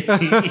Grammy.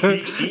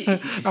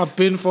 I've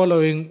been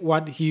following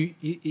what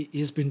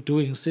he's been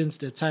doing since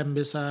the time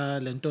Besa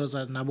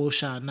Lentosa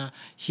Naboshana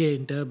here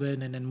in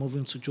Durban, and then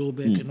moving to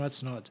Joburg and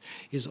what's not.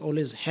 He's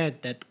always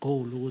had that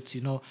goal,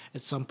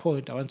 at some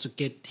point I want to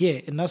get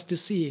here. And that's to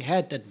see he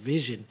had that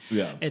vision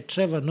at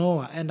Trevor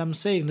Noah. And I'm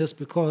saying this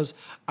because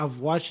I've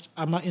watched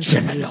Ama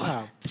interviews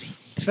up.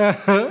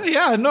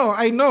 Yeah, no,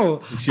 I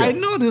know. Sure. I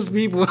know these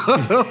people.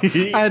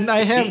 And I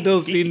have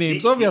those three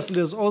names. Obviously,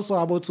 there's also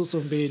Abo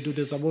Tusumbe,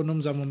 there's Abo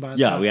Numzamumba.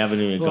 Yeah, we haven't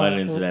even gone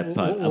into that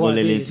part. Abo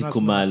Leleti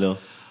Kumalo.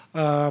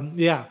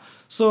 Yeah.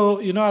 So,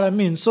 you know what I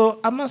mean?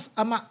 So,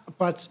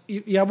 but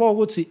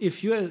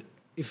if you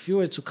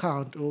were to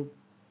count, or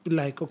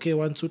like, okay,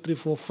 1, 2, 3,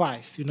 4,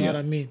 5, you know what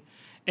I mean?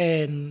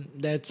 And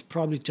that's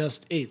probably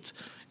just 8.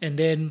 And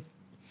then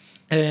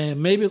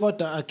maybe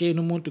again,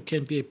 umuntu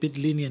can be a bit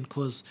lenient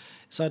because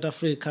South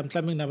Africa, I'm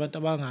claiming about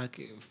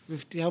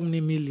 50, how many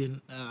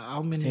million?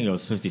 How many? I think it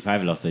was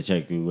 55 last I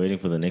checked. We were waiting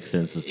for the next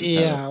census to tell.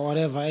 Yeah,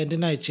 whatever. And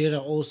then Nigeria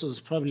also is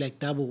probably like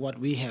double what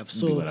we have.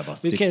 So we about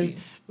 60.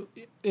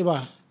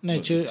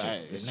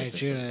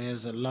 Nigeria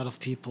has a lot of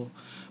people.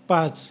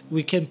 But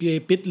we can be a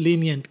bit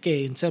lenient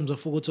in terms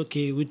of what's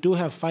okay. We do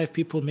have 5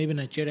 people, maybe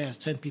Nigeria has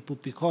 10 people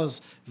because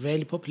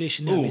very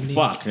population. Oh,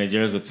 fuck.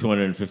 Nigeria's got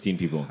 215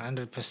 people.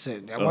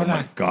 100%. Oh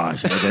my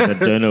gosh. I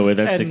don't know where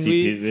that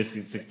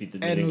 60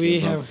 and we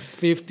have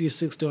 50,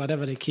 60,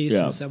 whatever the case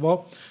is.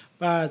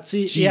 But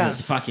see,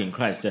 Jesus fucking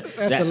Christ.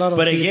 That's a lot of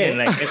But people. Again,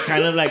 like, it's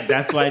kind of like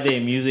that's why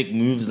their music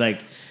moves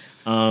like,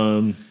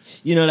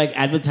 like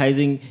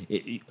advertising.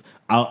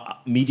 Our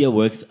media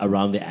works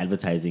around the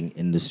advertising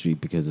industry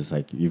because it's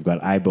like you've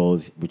got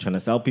eyeballs. We're trying to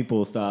sell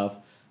people stuff.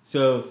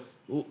 So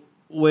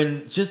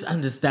just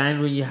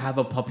understand when you have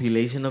a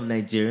population of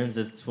Nigerians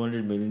that's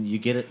 200 million, you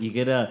get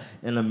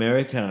an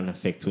American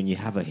effect when you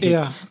have a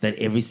hit that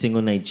every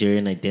single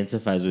Nigerian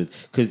identifies with.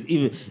 Because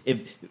even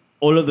if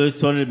all of those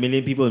 200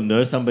 million people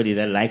know somebody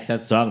that likes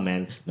that song,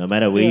 man, no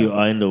matter where you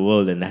are in the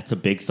world, and that's a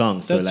big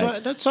song. So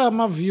that's why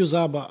my views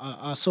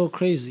are so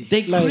crazy.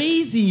 They're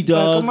crazy,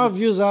 dog. Like my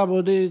views are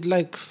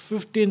like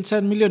 15,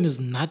 10 million is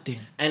nothing.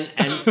 And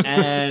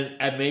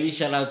maybe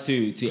shout out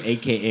to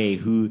AKA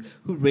who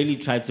really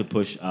tried to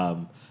push a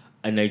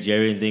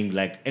Nigerian thing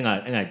like type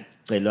of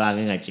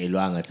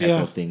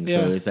thing.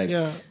 So it's like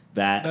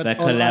that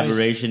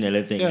collaboration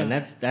thing, and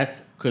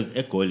that's because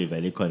Ekoli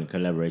very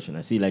collaboration.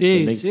 I see like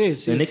the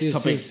next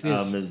topic is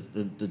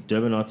the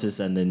Durban artists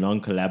and the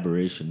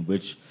non-collaboration,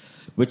 which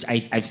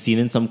I've seen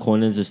in some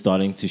corners is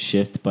starting to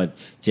shift, but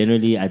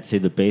generally I'd say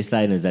the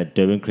baseline is that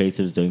Durban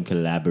creatives don't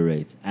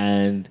collaborate,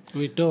 and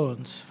we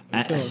don't.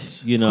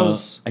 Because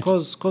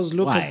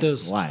look why? at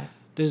this. Why?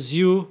 There's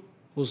you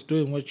who's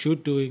doing what you're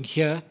doing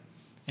here,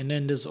 and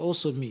then there's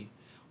also me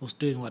who's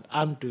doing what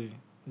I'm doing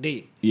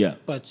there. Yeah.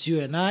 But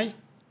you and I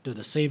do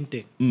the same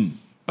thing.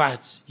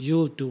 But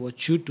you'll do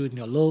what you do in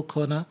your little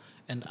corner,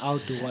 and I'll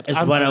do what It's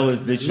I'm what I doing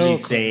was in the literally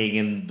local.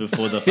 saying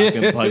before the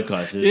fucking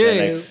podcast. Is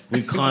Yes, that,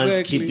 like, we can't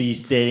exactly. keep be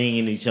staying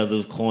in each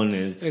other's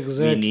corners.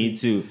 Exactly. We need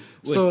to.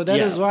 So that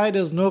is yeah. why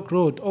there's no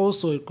growth.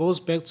 Also, it goes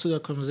back to the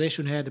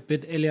conversation we had a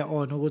bit earlier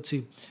on.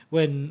 Ukuthi,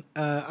 when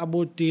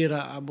Abo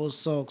Tira, Abo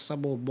Socks,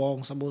 Abo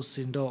Bongs, Abo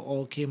Sindo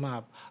all came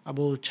up,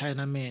 Abo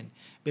Chinaman,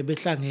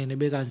 bebehlangene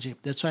bekanje.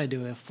 That's why they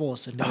were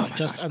forced and they were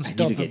just I need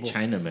to unstoppable. get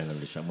Chinaman on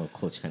the show. I'm gonna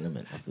call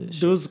Chinaman after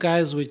this. Those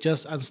guys were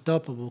just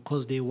unstoppable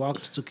because they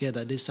worked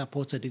together. They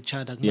supported each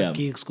other. Yeah.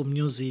 Gigs,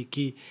 music,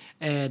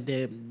 and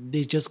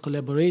they just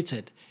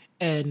collaborated.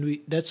 And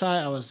that's why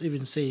I was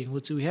even saying,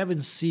 we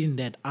haven't seen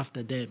that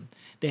after them.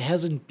 There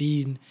hasn't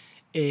been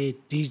a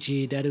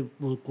DJ that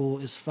will go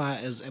as far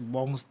as a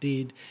Bongs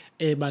did,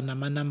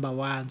 Ebanama number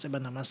ones,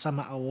 Ebanama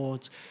summer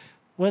awards.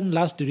 When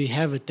last did we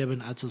have a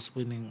Durban artist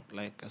winning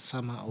like a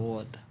summer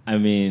award? I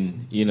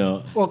mean,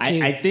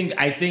 Okay. I think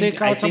Take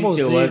out there about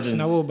six,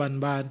 wasn't. Nabo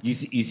Banban. You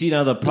see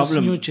now the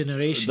problem. new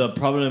generation. The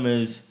problem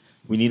is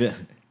we need a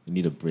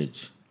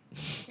bridge.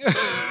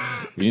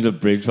 We need a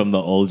bridge from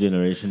the old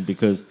generation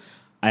because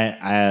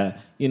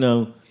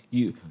you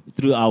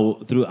through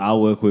our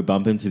work we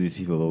bump into these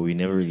people, but we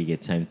never really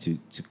get time to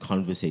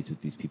conversate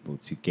with these people,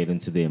 to get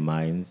into their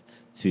minds,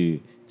 to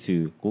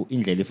go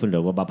in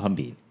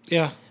the.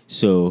 Yeah.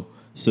 So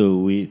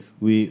we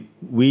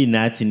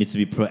not need to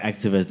be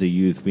proactive as the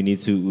youth. We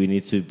need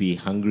to be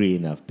hungry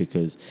enough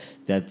because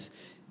that's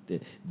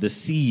the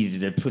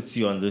seed that puts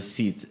you on the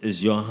seat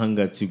is your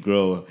hunger to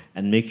grow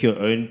and make your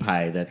own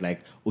pie. That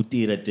like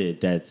Utira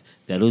did, that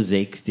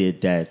Uzex did,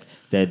 that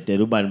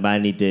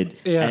Ubanbani did,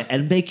 Yeah.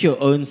 and make your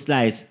own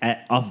slice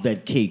of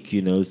that cake.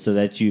 So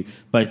that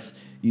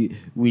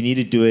we need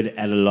to do it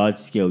at a large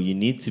scale. You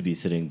need to be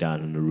sitting down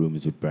in the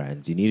rooms with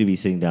brands. You need to be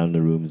sitting down in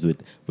the rooms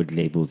with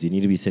labels. You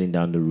need to be sitting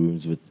down in the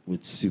rooms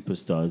with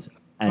superstars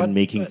and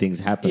making things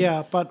happen.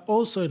 Yeah, but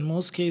also in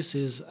most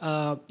cases,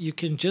 you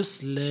can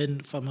just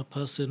learn from a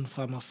person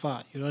from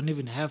afar. You don't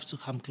even have to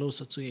come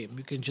closer to him.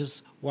 You can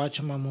just watch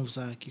him moves.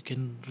 Like you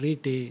can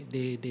read the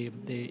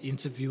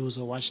interviews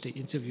or watch the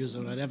interviews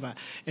or whatever,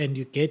 and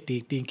you get the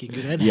thinking.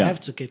 You don't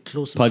have to get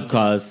closer. To them.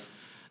 Podcasts.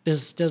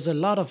 There's a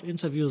lot of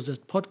interviews, there's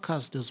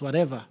podcasts, there's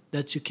whatever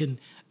that you can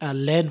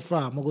learn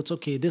from.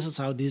 Okay, this is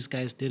how these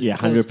guys did it. Yeah,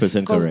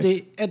 100% correct.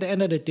 Because at the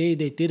end of the day,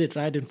 they did it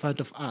right in front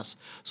of us.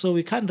 So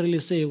we can't really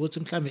say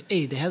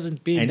hey, there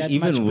hasn't been And that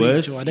even much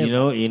worse, or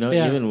whatever.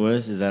 Yeah. even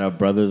worse is that our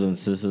brothers and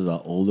sisters,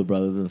 our older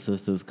brothers and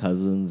sisters,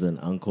 cousins and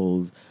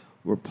uncles,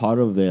 were part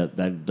of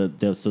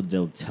so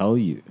they'll tell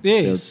you.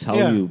 Yes, They'll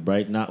tell you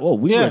right now. Oh,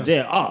 we were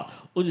there.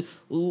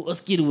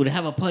 Oskid would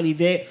have a party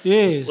there.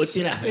 Yes.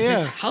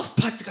 Yeah. House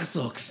party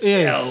socks.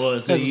 Yes, Yeah, well,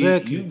 so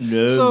exactly. You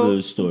know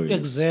those stories.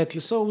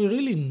 Exactly. So we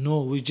really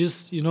know. We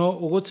just,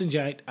 what's in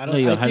I don't. No,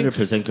 you're I think-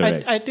 100%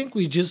 correct. I think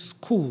we just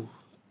cool,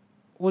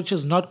 which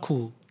is not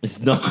cool. It's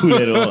not cool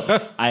at all.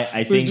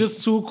 I We're think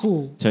just too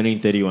cool. turning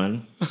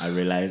 31, I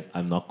realized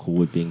I'm not cool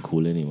with being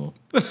cool anymore.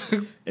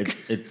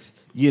 It's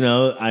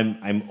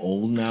I'm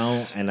old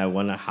now and I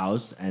want a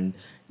house and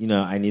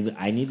I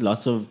need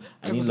lots of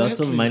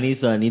money,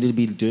 so I need to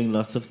be doing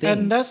lots of things.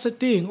 And that's the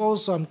thing.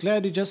 Also, I'm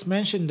glad you just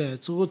mentioned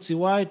that. So,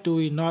 why do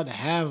we not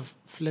have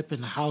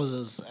flipping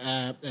houses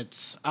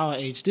at our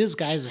age? These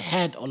guys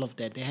had all of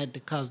that. They had the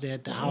cars, they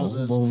had the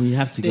houses. Well, we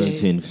have to go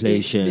into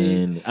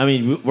inflation. I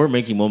mean, we're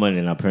making more money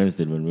than our parents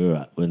did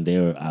when they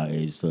were our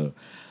age. So,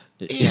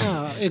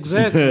 yeah,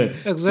 exactly,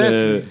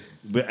 exactly.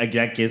 But I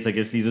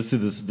guess these are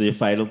the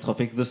final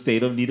topic: the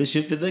state of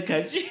leadership in the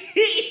country.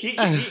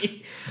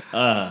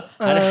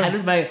 How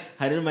did my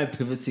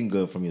pivoting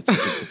go from your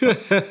topic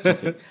to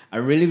topic?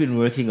 I've really been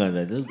working on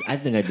that. I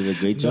think I did a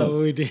great job. No,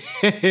 we did.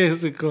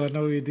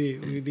 No, we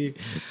did.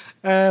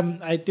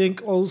 I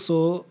think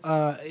also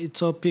the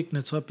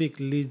topic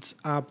leads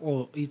up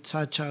or it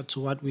touches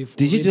to what we've.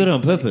 Did you do it on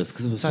already, purpose?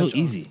 Because it was so touched on.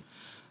 easy.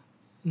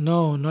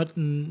 No, not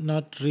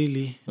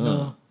really.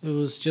 No, it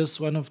was just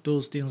one of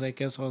those things. I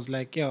guess I was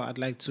like, I'd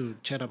like to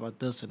chat about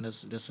this and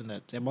this and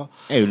that.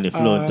 Hey, on the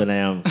floor, I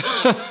am.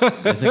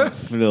 It's like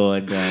floor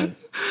and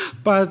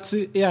But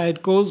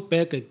it goes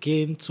back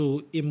again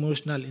to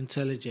emotional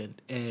intelligence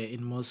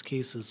in most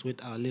cases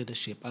with our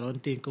leadership. I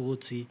don't think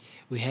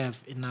we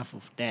have enough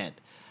of that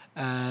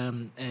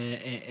in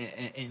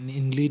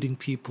leading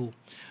people.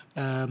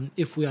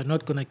 If we are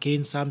not going to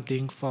gain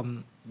something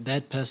from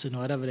that person or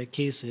whatever the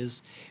case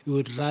is, you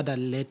would rather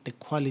let the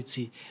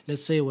quality.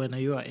 Let's say when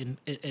you are an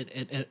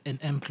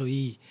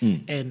employee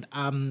and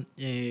I'm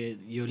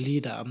your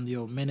leader, I'm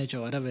your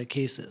manager, whatever the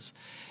case is,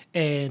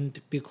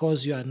 and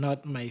because you are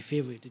not my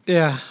favorite,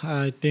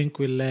 I think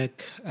we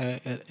lack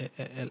a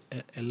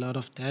lot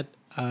of that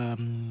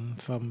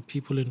from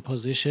people in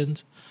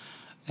positions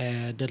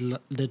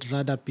that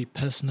rather be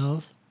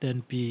personal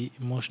than be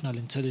emotional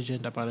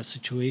intelligent about a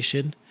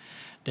situation,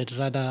 that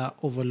rather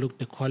overlook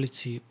the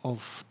quality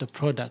of the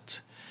product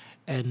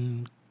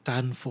and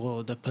gun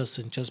for the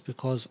person just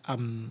because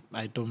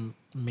I don't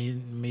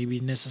maybe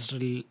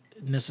necessarily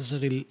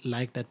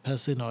like that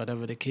person or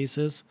whatever the case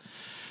is.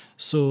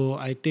 So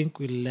I think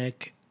we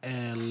lack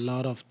a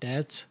lot of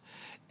that,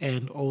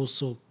 and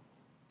also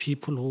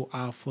people who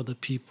are for the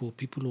people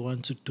who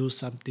want to do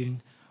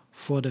something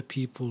for the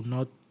people,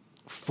 not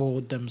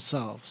for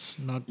themselves,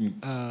 not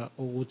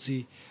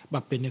ukuthi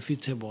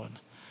ba-benefite bona.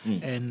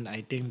 And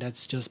I think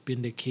that's just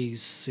been the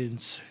case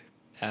since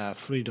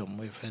freedom.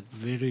 We've had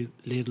very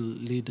little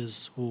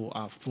leaders who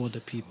are for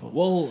the people.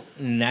 Well,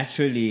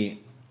 naturally,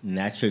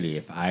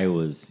 if I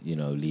was,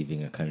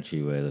 leaving a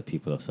country where the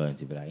people are starting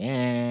to be like,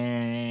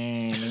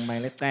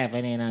 let's dive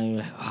in, and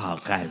you're like,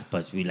 oh, guys,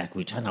 but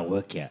we're trying to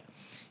work here,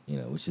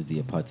 which is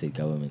the apartheid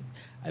government.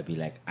 I'd be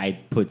like, I'd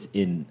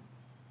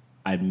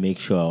make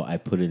sure I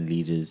put in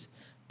leaders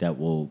that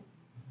will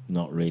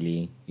not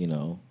really,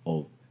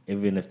 or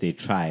even if they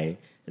try,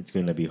 it's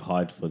going to be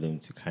hard for them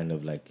to kind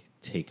of like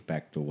take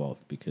back the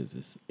wealth, because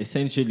it's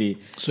essentially...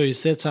 So you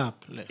set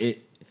up...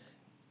 It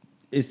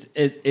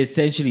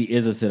essentially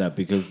is a setup,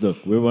 because look,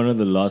 we're one of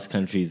the last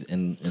countries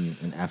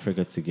in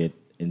Africa to get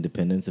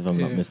independence, if I'm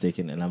not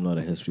mistaken, and I'm not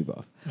a history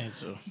buff. Me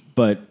too.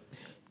 But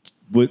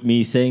with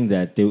me saying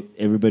that,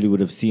 everybody would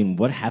have seen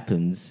what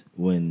happens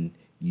when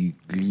you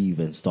leave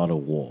and start a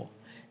war.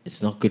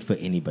 It's not good for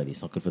anybody.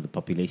 It's not good for the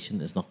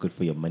population. It's not good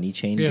for your money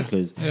chain,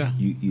 because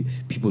you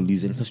people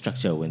lose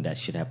infrastructure when that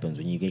shit happens.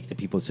 When you get the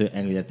people so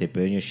angry that they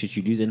burn your shit,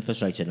 you lose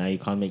infrastructure. Now you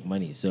can't make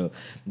money. So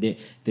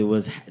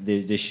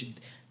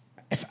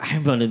if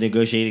I'm on a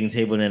negotiating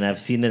table and I've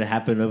seen it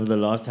happen over the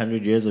last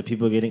 100 years of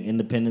people getting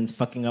independence,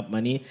 fucking up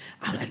money,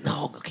 I'm like,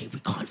 no, okay, we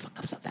can't fuck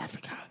up South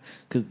Africa,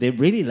 because they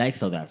really like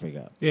South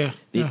Africa.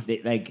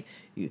 They like.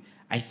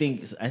 I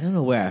think, I don't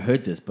know where I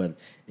heard this, but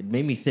it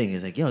made me think.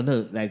 It's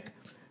like,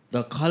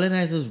 the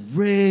colonizers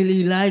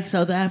really like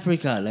South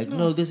Africa. Like,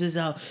 no, this is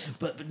our...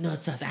 But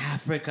not South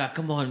Africa.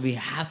 Come on, we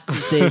have to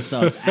save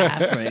South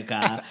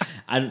Africa.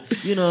 And,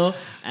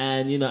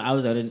 I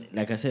was at an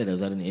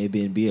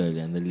Airbnb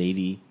earlier, and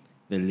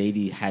the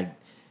lady had...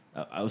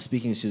 I was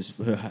speaking, she's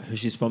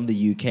from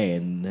the UK,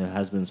 and her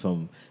husband's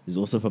is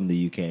also from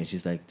the UK, and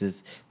she's like,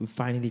 we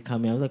finally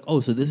come here. I was like,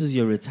 oh, so this is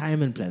your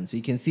retirement plan. So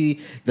you can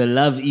see the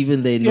love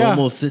even the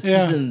normal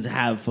citizens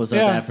have for South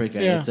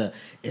Africa. Yeah.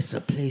 It's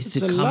a place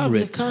to come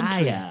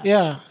retire.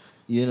 Yeah.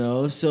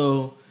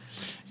 So...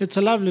 It's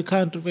a lovely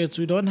country.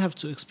 We don't have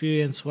to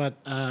experience what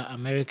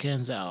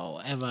Americans are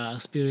ever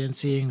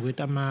experiencing with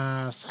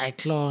a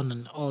cyclone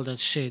and all that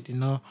shit,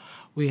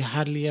 We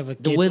hardly ever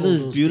get the weather all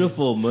is those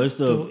beautiful.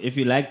 things. If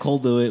you like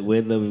cold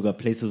weather, we've got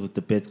places with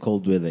the best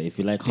cold weather. If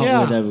you like hot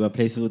weather, we've got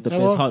places with the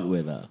best hot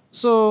weather.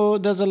 So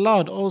there's a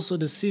lot. Also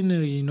the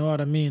scenery, you know what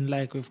I mean?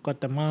 Like we've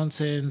got the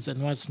mountains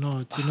and what's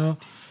not,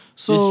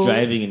 So just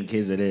driving in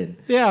KZN.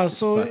 Yeah, it's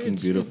so fucking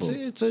beautiful.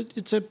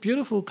 It's a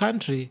beautiful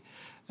country.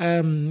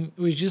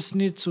 We just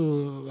need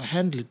to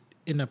handle it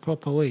in a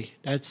proper way.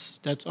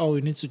 That's all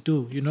we need to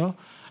do,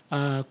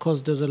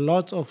 because there's a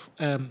lot of,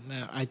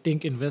 I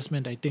think,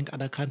 investment I think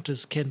other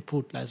countries can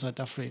put, like South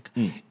Africa,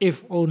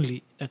 if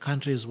only the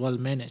country is well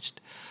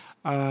managed.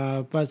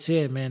 But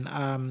yeah, man,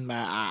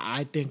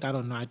 I think, I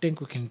don't know, I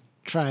think we can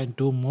try and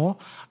do more.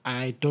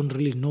 I don't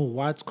really know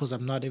what, because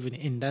I'm not even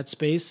in that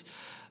space.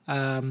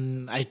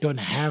 I don't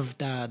have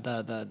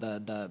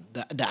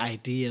the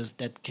ideas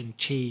that can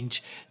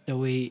change the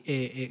way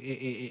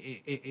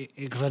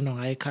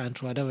a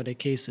country, whatever the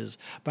case is.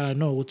 But I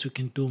know what we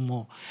can do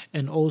more.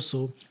 And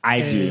also,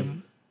 I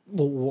do.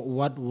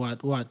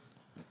 What?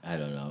 I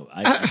don't know.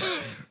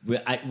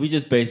 We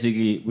just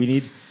basically we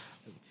need.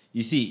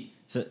 You see,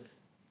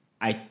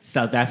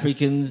 South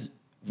Africans,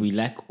 we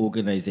lack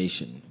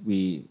organization.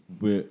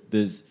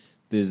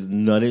 There's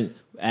not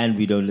and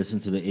we don't listen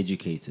to the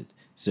educated.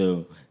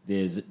 So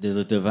there's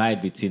a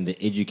divide between the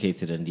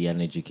educated and the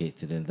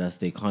uneducated, and thus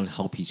they can't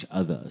help each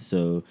other.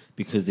 So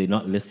because they're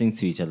not listening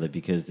to each other,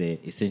 because they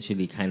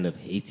essentially kind of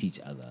hate each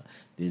other.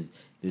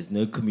 There's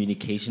no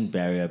communication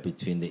barrier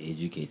between the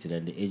educated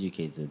and the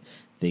educated.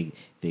 They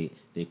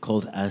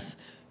called us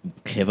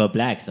clever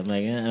blacks. I'm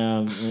like,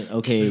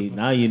 okay,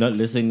 now you're not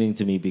listening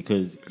to me,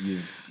 because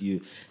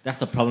you. That's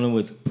the problem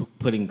with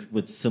putting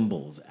with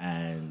symbols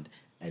and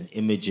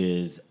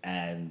images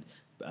and.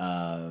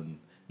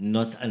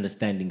 Not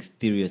understanding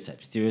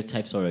stereotypes.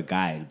 Stereotypes are a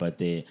guide, but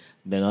they're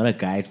not a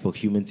guide for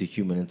human to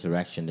human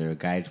interaction. They're a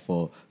guide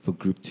for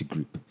group to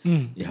group.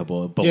 Yeah,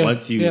 but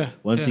once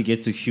you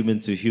get to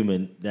human,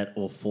 that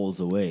all falls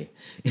away.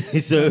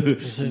 So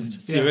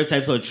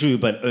stereotypes are true,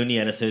 but only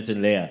at a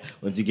certain layer.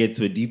 Once you get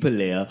to a deeper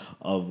layer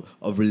of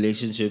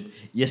relationship,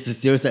 yes, the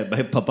stereotype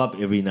might pop up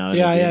every now and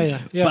again.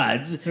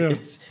 But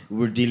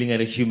we're dealing at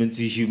a human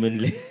to human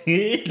level.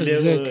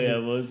 Exactly.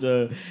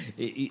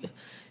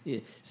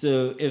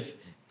 So if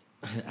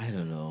I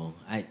don't know.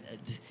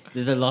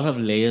 There's a lot of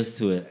layers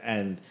to it,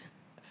 and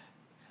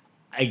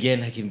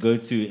again, I can go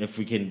to if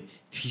we can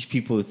teach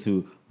people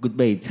to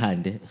goodbye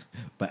tande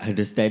by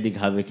understanding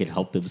how they can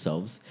help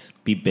themselves,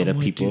 be better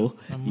people.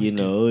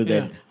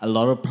 A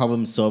lot of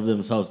problems solve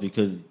themselves,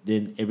 because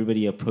then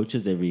everybody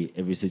approaches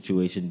every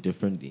situation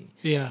differently.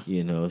 Yeah.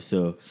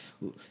 So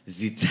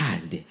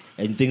zitande,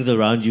 and things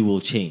around you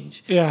will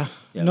change. Yeah.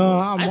 No,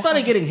 I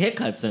started getting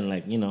haircuts and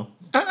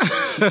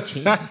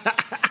change.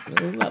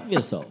 Love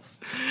yourself.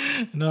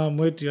 No, I'm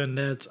with you on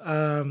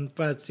that.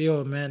 But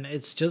yo, man,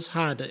 it's just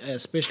hard,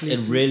 especially. It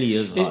if really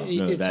is hard.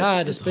 No, it's that-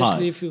 hard, it's especially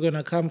hard. if you're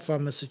gonna come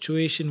from a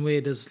situation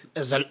where there's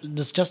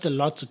just a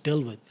lot to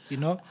deal with. You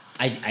know.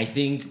 I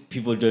think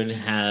people don't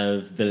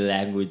have the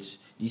language.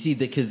 You see,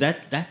 because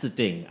that's the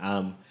thing.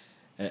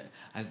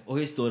 I've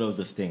always thought of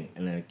this thing,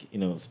 and like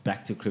it's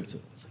back to crypto.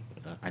 It's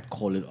like I'd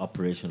call it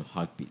Operation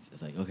Heartbeat.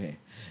 It's like, okay,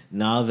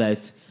 now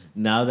that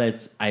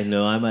I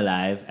know I'm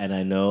alive and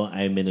I know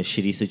I'm in a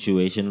shitty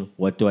situation,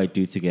 what do I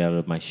do to get out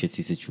of my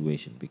shitty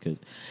situation? Because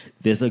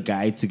there's a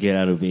guide to get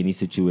out of any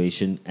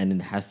situation, and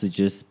it has to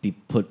just be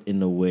put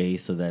in a way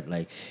so that,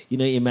 like,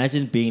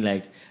 imagine being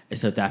like a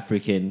South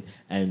African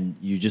and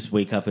you just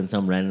wake up in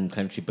some random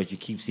country, but you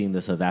keep seeing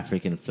the South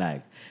African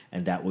flag,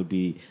 and that would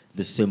be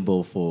the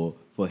symbol for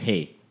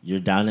hey, you're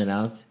down and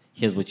out.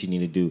 Here's what you need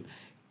to do: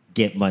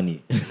 get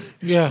money.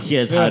 Yeah.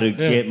 Here's how to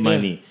get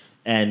money.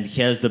 And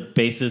here's the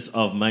basis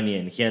of money,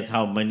 and here's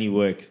how money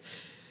works.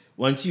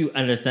 Once you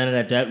understand it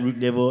at that root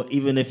level,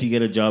 even if you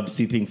get a job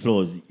sweeping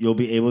floors, you'll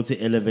be able to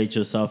elevate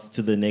yourself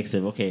to the next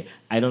level. Okay,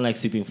 I don't like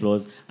sweeping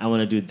floors. I want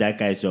to do that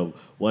guy's job.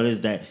 What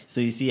is that?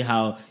 So you see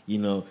how,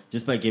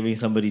 just by giving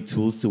somebody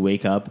tools to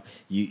wake up,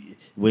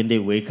 when they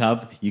wake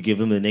up, you give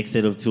them the next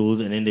set of tools,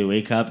 and then they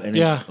wake up, and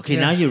then,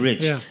 now you're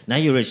rich. Yeah. Now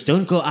you're rich.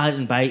 Don't go out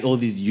and buy all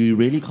these. You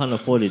really can't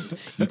afford it.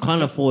 You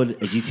can't afford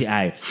a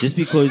GTI. Just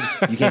because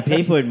you can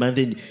pay for it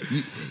monthly,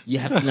 you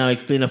have to now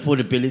explain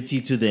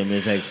affordability to them.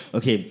 It's like,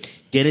 okay,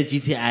 get a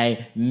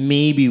GTI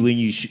maybe when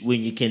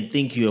you can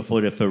think you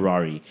afford a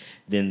Ferrari.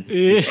 Then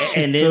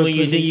and then when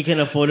you think you can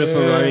afford a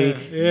Ferrari,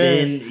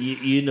 then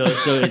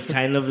so it's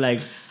kind of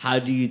like, how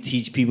do you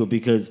teach people?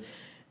 Because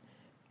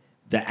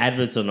the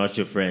adverts are not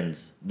your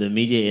friends. The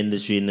media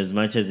industry, and as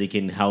much as it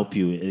can help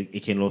you,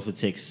 it can also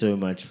take so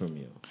much from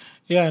you.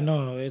 Yeah,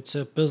 no, it's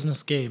a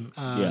business game.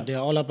 They're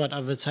all about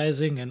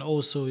advertising, and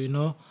also, they're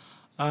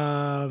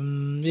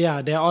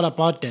all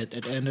about that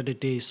at the end of the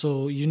day.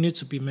 So you need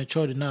to be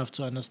matured enough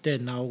to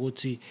understand now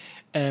what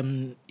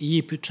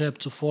yippee trap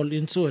to fall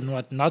into and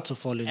what not to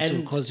fall into.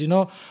 Because you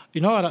know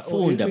what,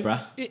 bruh.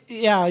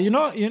 Yeah,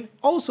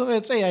 also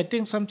I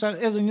think sometimes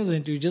as an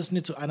agent you just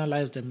need to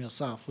analyze them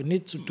yourself. We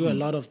need to do a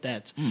lot of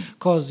that.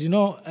 Because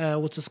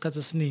what's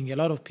a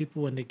lot of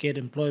people when they get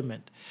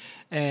employment,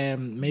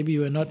 maybe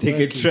you are not They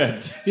working. get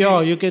trapped.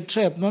 You get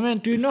trapped. No, man,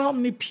 do you know how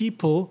many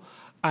people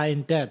are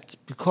in debt?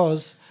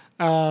 Because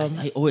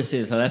I always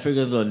say South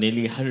Africans are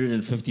nearly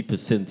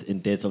 150% in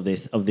debt of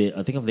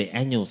their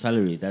annual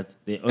salary. That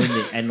they own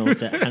the annual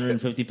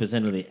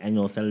 150% of their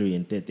annual salary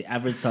in debt. The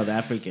average South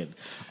African.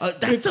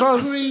 That's a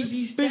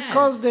crazy stat.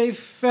 Because they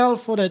fell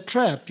for the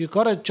trap. You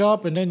got a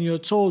job and then you're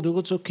told,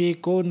 it's okay,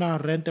 go now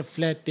rent a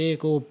flat there,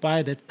 go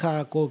buy that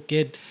car, go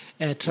get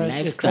a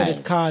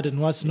credit card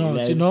and what's not,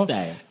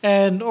 Lifestyle.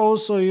 And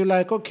also you're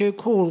like, okay,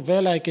 cool,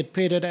 well, I get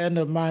paid at the end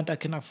of the month, I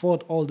can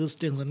afford all these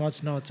things and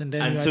what's not. And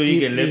then Until you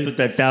get left with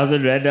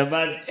 1,000 rand a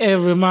month.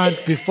 every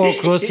month before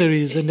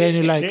groceries, and then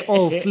you're like,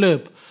 oh,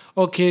 flip.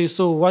 Okay,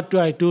 so what do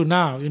I do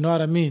now? You know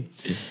what I mean?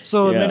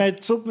 So then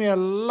it took me a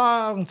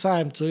long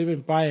time to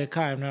even buy a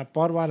car. And I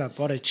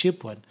bought a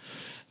cheap one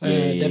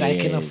that I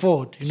can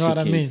afford. You know what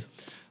I mean?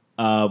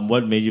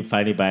 What made you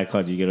finally buy a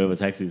car? Did you get over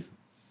taxes?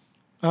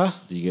 Huh?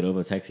 Did you get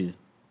over taxes?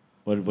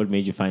 What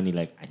made you finally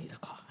like, I need a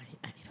car? I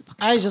need a fucking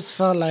I just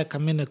felt like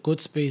I'm in a good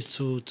space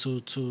to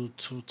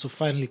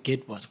finally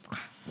get one.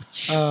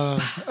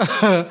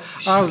 I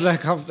was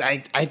like,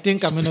 I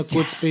think I'm in a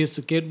good space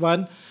to get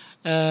one.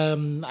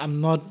 I'm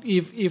not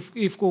if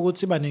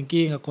Koguti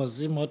Banenking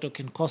because Imoto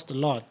can cost a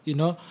lot,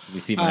 You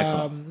see my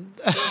car.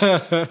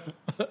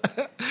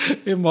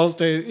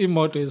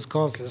 Imoto is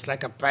costless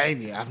like a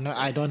baby.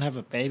 I don't have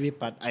a baby,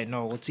 but I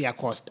know what's it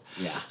cost.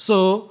 Yeah.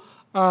 So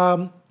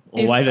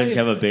Why don't you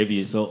have a baby?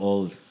 You're so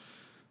old.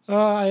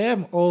 I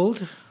am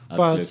old.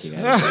 But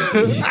joking,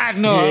 I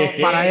know,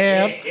 but I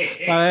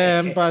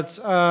am. But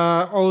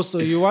also,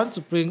 you want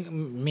to bring.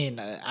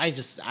 I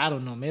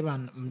don't know. Maybe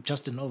I'm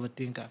just an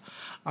overthinker.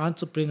 I want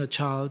to bring a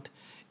child.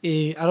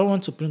 I don't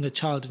want to bring a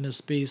child in a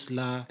space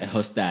like A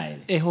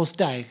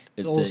hostile.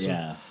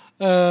 Also,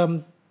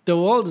 the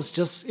world is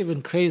just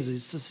even crazy.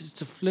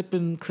 It's a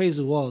flipping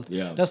crazy world.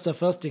 Yeah. That's the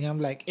first thing. I'm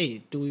like,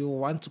 hey, do you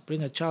want to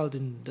bring a child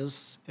in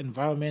this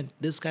environment?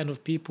 This kind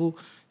of people?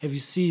 Have you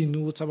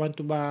seen what's about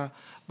to and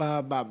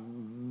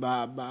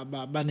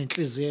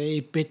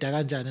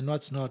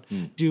what's not?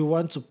 Do you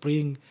want to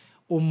bring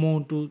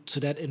umuntu to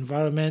that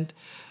environment?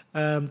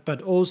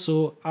 But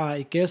also,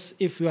 I guess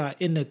if you are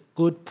in a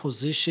good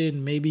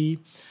position, maybe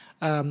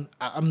I'm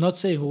not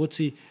saying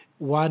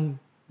one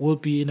will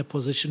be in a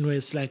position where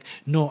it's like,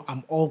 no,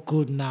 I'm all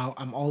good now,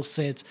 I'm all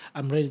set,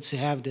 I'm ready to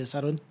have this.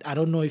 I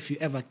don't know if you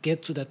ever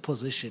get to that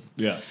position.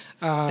 Yeah.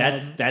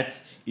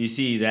 That's you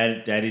see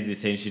that is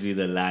essentially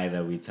the lie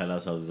that we tell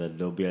ourselves, that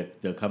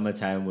there'll come a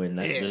time when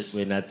nothing is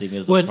a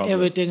when problem.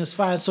 everything is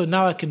fine. So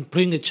now I can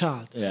bring a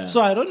child. Yeah.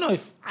 So I don't know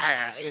if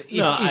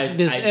if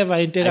there's ever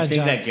I think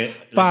intention.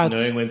 like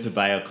knowing when to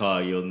buy a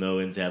car, you'll know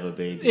when to have a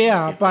baby.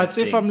 Yeah, It's but that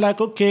if thing. I'm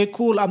like, okay,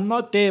 cool, I'm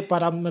not there,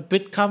 but I'm a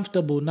bit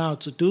comfortable now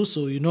to do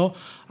so, you know,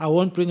 I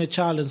won't bring a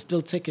child and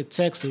still take a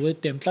taxi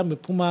with them. Mhlambe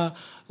phuma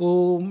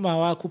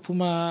umawakho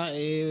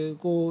uphuma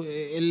go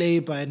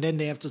labor and then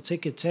they have to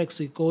take a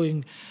taxi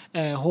going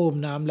home.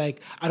 Now I'm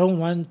like, I don't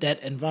want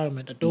that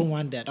environment. I don't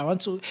want that. I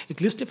want to, at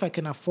least if I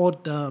can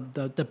afford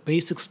the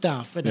basic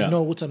stuff and I Yeah.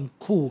 know what I'm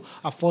cool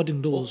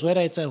affording those,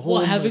 whether it's a home,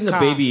 Well, having a car,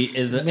 baby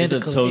is a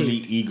medical totally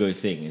aid. ego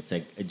thing. It's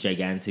like a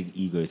gigantic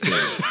ego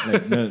thing.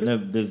 Like, no,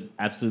 there's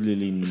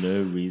absolutely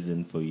no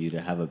reason for you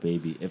to have a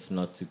baby if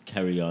not to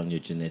carry on your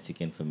genetic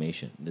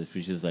information. This,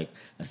 which is like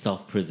a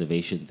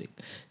self-preservation thing.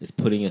 It's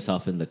putting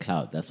yourself in the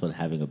cloud. That's what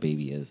having a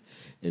baby is.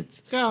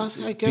 It's Yeah,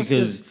 I guess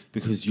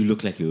because you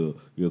look like your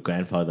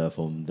grandfather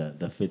from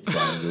the fifth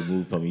one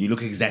removed from you. You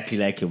look exactly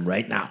like him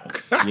right now.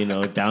 You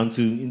know, down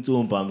to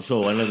Intumba. I'm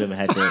sure one of them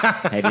had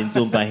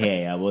Intumba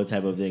hair, what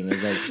type of thing.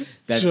 It's like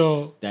that's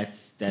Sure.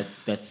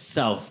 that's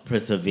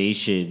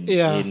self-preservation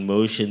Yeah. in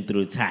motion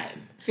through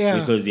time. Yeah.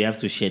 Because you have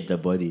to shed the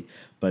body.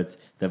 But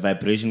the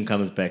vibration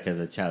comes back as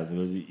a child.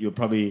 Because you're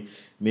probably,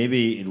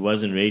 maybe it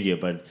wasn't radio,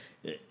 but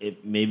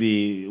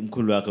maybe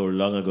Umkuluaka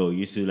long ago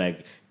used to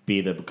like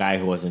be the guy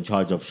who was in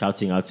charge of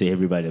shouting out to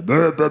everybody.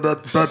 "Burp, burp,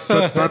 burp, burp,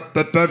 burp, burp,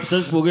 burp, burp,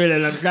 sesibukele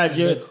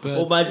namhlanje,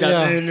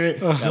 umadlamini."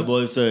 Yeah,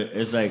 boy, so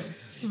it's like,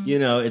 you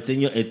know, it's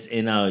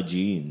in our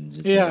genes.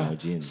 It's in our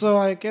genes. So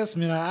I guess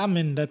I'm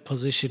in that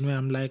position where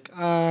I'm like,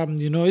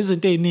 you know,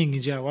 isn't there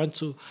anything I want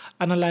to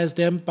analyze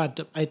them,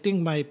 but I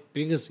think my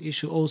biggest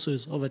issue also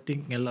is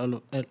overthinking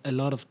a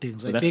lot of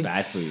things. I That's think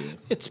bad for you.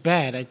 it's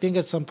bad. I think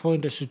at some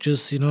point I should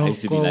just, you know, I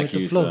used to be go like with the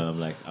you, flow. so I'm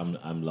like,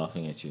 I'm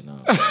laughing at you now.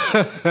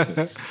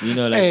 You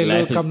know, like Hey,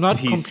 life look, is I'm not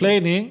peaceful.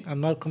 complaining.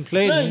 I'm not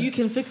complaining. No, you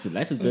can fix it.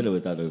 Life is better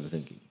without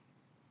overthinking.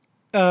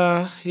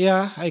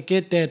 Yeah, I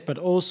get that, but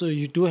also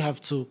you do have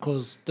to,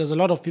 because there's a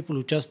lot of people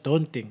who just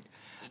don't think.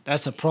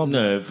 That's a problem.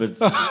 No,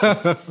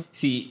 but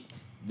see,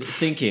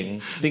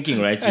 thinking,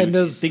 right? And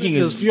there's thinking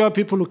is. fewer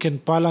people who can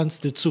balance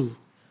the two.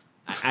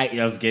 I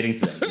was getting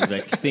to that. It's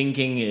like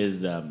thinking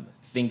is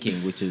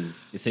thinking, which is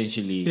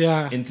essentially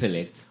Yeah.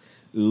 intellect.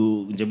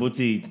 Ooh, in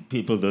Djibouti,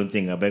 people don't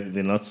think. I bet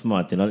they're not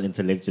smart. They're not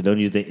intellectual. They don't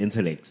use their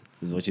intellect.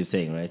 Is what you're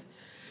saying, right?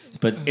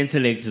 But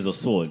intellect is a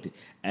sword,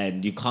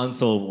 and you can't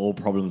solve all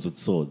problems with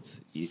swords,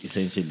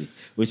 essentially.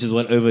 Which is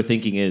what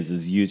overthinking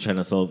is you trying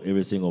to solve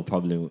every single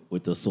problem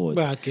with a sword.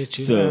 Well, I get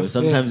you. So Yeah,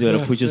 sometimes you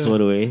gotta put your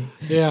sword away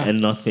Yeah. and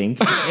not think.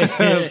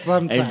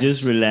 Sometimes. And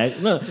just relax.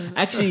 No,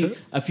 actually,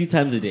 a few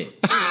times a day.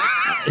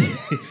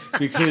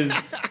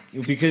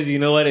 because you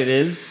know what it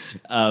is?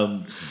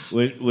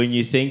 When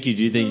you think, you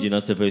do things you're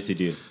not supposed to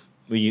do.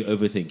 When you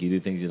overthink, you do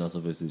things you're not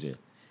supposed to do.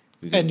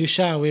 And you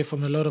shy away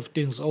from a lot of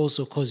things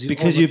also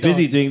Because you're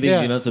busy doing things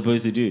Yeah. you're not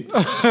supposed to do.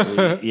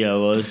 Yeah,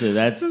 well, so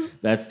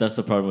that's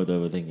the problem with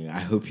overthinking. I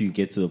hope you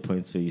get to the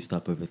point where you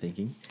stop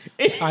overthinking.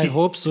 I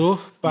hope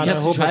so, but You I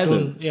have hope to try I though.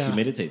 don't. Yeah. To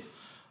meditate.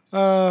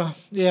 Yeah.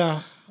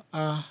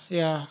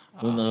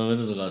 When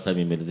was the last time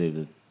you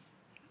meditated?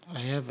 I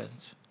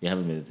haven't. You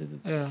haven't meditated.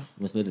 Yeah. You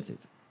must meditate.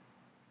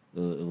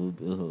 You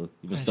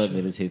must start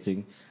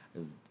meditating.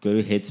 Go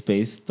to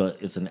Headspace.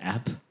 It's an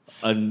app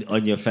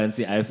on your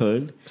fancy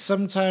iPhone.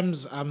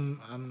 Sometimes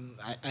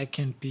I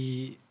can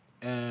be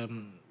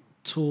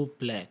too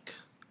black.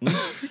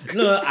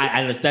 No,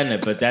 I understand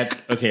that, but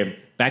that's okay.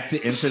 Back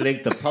to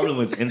intellect. The problem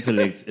with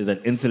intellect is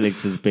that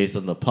intellect is based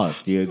on the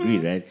past. Do you agree,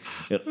 right?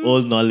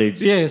 All knowledge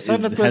Yes,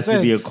 has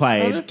to be 100%.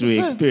 acquired through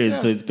 100%, experience, yeah.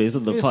 so it's based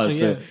on the Basically, past.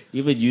 So yeah.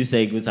 even you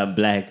saying with I'm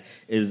black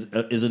is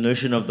a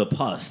notion of the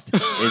past.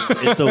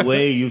 It's a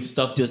way you've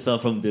stopped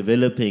yourself from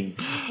developing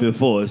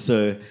before.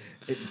 So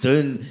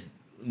don't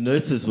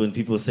notice when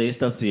people say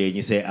stuff to you and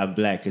you say I'm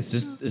black. It's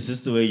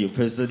just the way your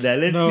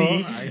personality. No,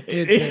 I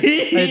get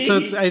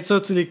that. I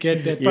totally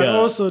get that. But Yeah.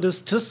 also,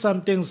 there's just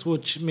some things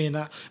which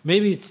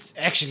maybe it's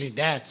actually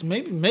that.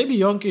 Maybe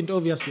Yonkind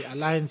obviously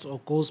aligns or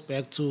goes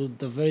back to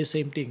the very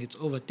same thing. It's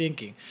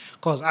overthinking.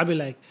 Because I'll be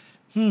like,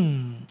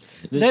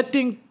 that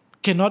thing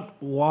cannot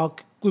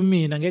work with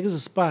me. And I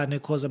guess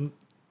because I'm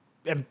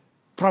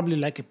probably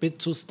like a bit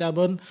too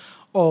stubborn.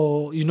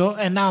 Or, you know,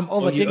 and now I'm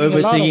Or overthinking you're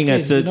a lot of overthinking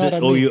things. You know what I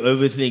mean? or you're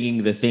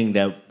overthinking the thing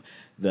that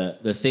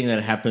the thing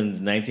that happens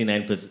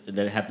 99%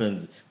 that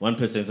happens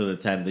 1% of the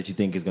time that you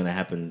think is going to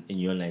happen in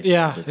your life.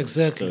 Yeah,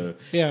 exactly. So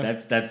Yeah.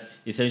 that's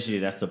essentially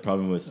that's the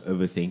problem with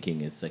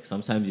overthinking. It's like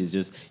sometimes you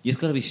just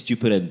got to be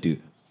stupid and do.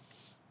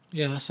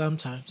 Yeah,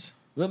 sometimes.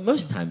 Well,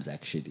 most times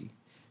actually,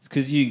 it's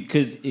because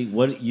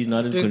you're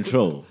not in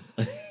control.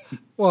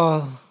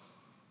 Well,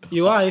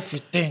 you are if you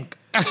think.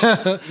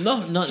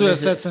 No, not To a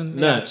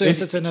necessarily.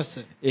 certain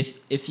extent.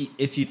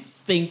 If you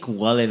think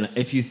well and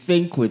if you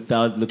think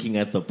without looking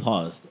at the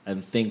past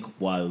and think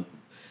while,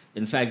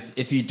 in fact,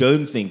 if you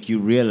don't think, you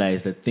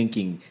realize that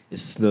thinking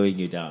is slowing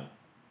you down.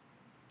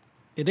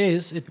 It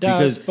is. It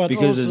does. But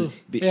also,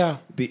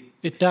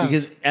 it does.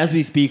 Because as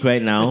we speak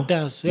right now, It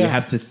does, you yeah.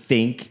 have to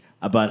think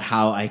about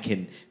how I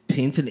can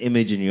paint an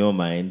image in your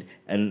mind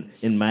and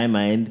in my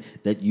mind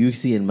that you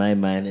see in my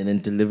mind and then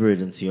deliver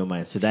it into your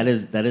mind. So that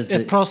is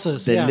the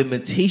process, the yeah.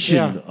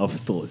 limitation Yeah. of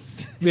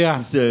thoughts.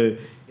 Yeah. So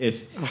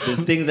if there's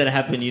things that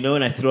happen,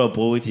 when I throw a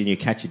ball with you and you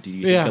catch it, do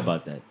you Yeah. think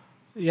about that?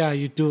 Yeah,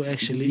 you do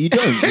actually. You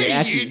don't. You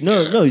actually,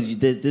 no.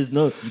 There's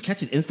no. You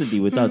catch it instantly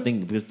without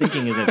thinking, because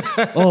thinking is like,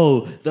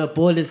 oh, the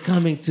ball is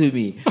coming to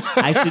me.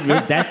 I should.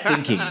 That's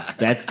thinking.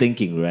 That's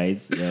thinking, right?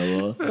 Yeah.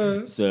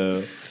 Well,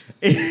 so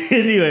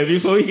anyway,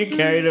 before we get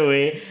carried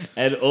away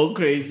and all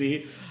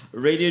crazy,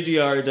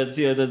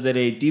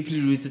 radiodr.co.za, deeply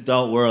rooted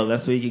world.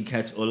 That's where you can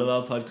catch all of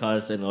our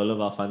podcasts and all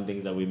of our fun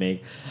things that we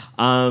make.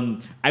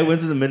 I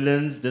went to the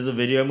Midlands. There's a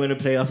video I'm going to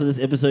play after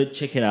this episode.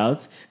 Check it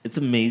out. It's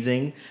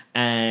amazing.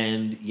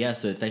 And yeah,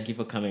 so thank you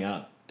for coming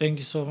out. Thank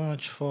you so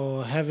much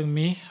for having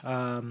me.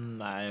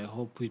 I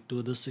hope we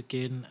do this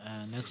again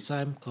next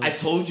time. I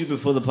told you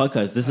before the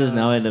podcast, this is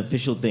now an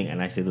official thing, and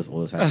I say this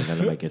all the time, none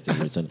of my guests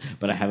return,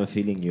 but I have a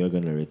feeling you're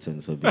going to return,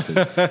 so because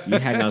you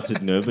hang out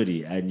with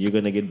nobody, and you're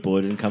going to get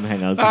bored and come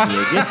hang out with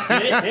me again.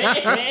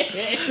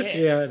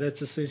 Yeah,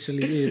 that's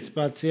essentially it.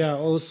 But yeah,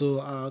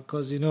 also,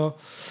 because,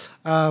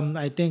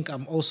 I think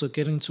I'm also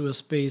getting to a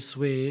space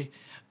where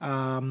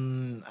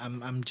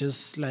I'm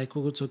just like,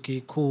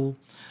 okay, cool.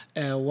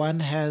 One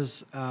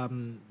has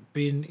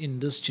been in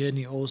this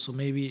journey also,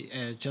 maybe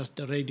just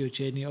a radio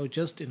journey or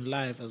just in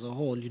life as a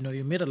whole.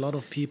 You meet a lot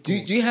of people.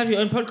 Do you have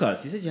your own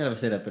podcast? You said you have a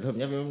setup at home.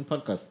 You have your own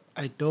podcast?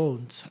 I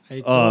don't.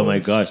 Oh my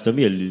gosh, don't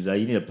be a loser.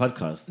 You need a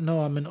podcast.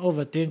 No, I'm an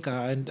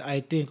overthinker, and I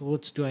think,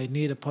 what do I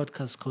need a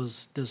podcast?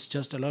 Because there's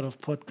just a lot of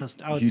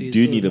podcasts out there. You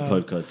do so need a now-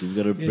 podcast. You've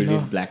got a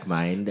brilliant black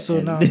mind. So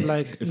and now I'm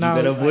like, if now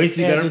you've got a voice,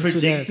 I you got add to into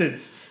project that.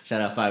 it. Shout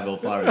out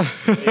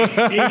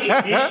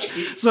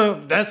 505.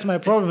 So that's my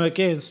problem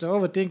again. So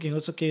overthinking.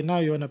 It's okay. Now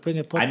you want to bring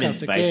a I'm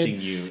podcast inviting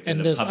again, you in and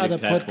a there's public other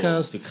platform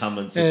podcasts to come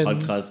onto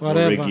and podcasts more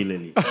whatever.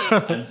 regularly.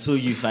 Until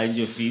you find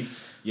your feet,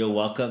 you're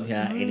welcome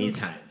here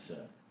anytime, sir.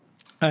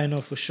 I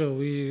know for sure.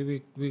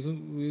 We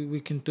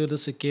can do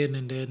this again,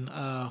 and then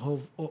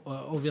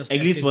obviously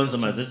At I least think once a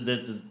that's- month.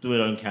 Let's do it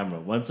on camera.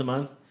 Once a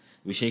month,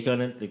 we shake on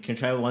it. We can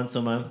try once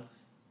a month.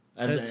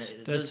 And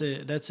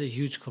That's a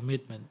huge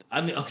commitment. I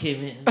mean, okay,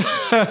 man.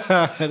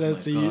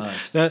 That's Oh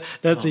a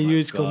my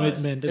huge gosh.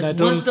 commitment, and It's I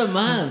don't. once a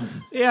month.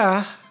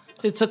 Yeah,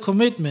 it's a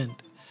commitment.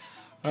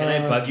 Can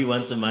I bug you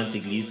once a month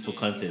at least for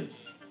content?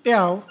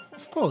 Yeah,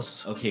 of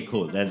course. Okay,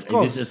 cool. Then at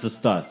course. least it's a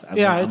start.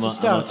 It's a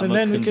start, and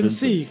then we can convince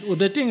see. Well,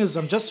 the thing is,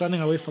 I'm just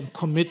running away from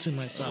committing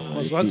myself.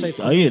 Because once I dude,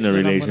 are you in commit,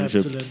 a then I'm gonna have to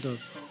relationship? learn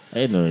those. I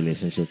had no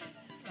relationship.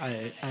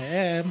 I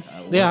am.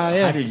 Yeah, I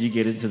How am. did you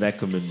get into that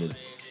commitment?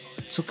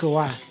 Took a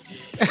while.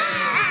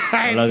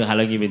 How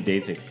long you been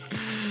dating?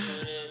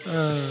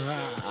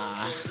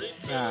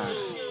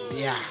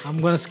 Yeah, I'm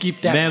gonna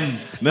skip that. Mem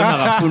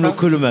akafuna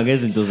ukukhuluma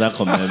ngezinto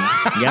zakho mem.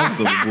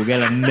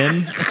 Ngiyazokubukela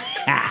mem.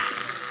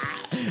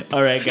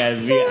 All right, guys,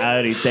 we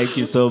out. Thank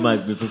you so much,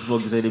 Mr.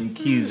 Spokesman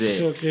Mkhize,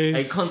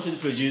 Showcase. a content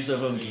producer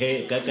from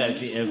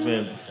Kakasi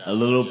FM, a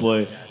little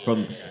boy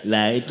from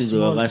La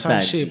Small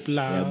township,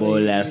 La small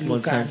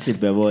Ilukani. township,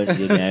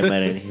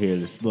 Diamond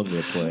Hill.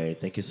 Sibonge boy.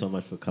 Thank you so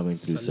much for coming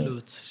through, sir.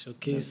 Salute.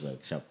 Showcase.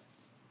 Sharp.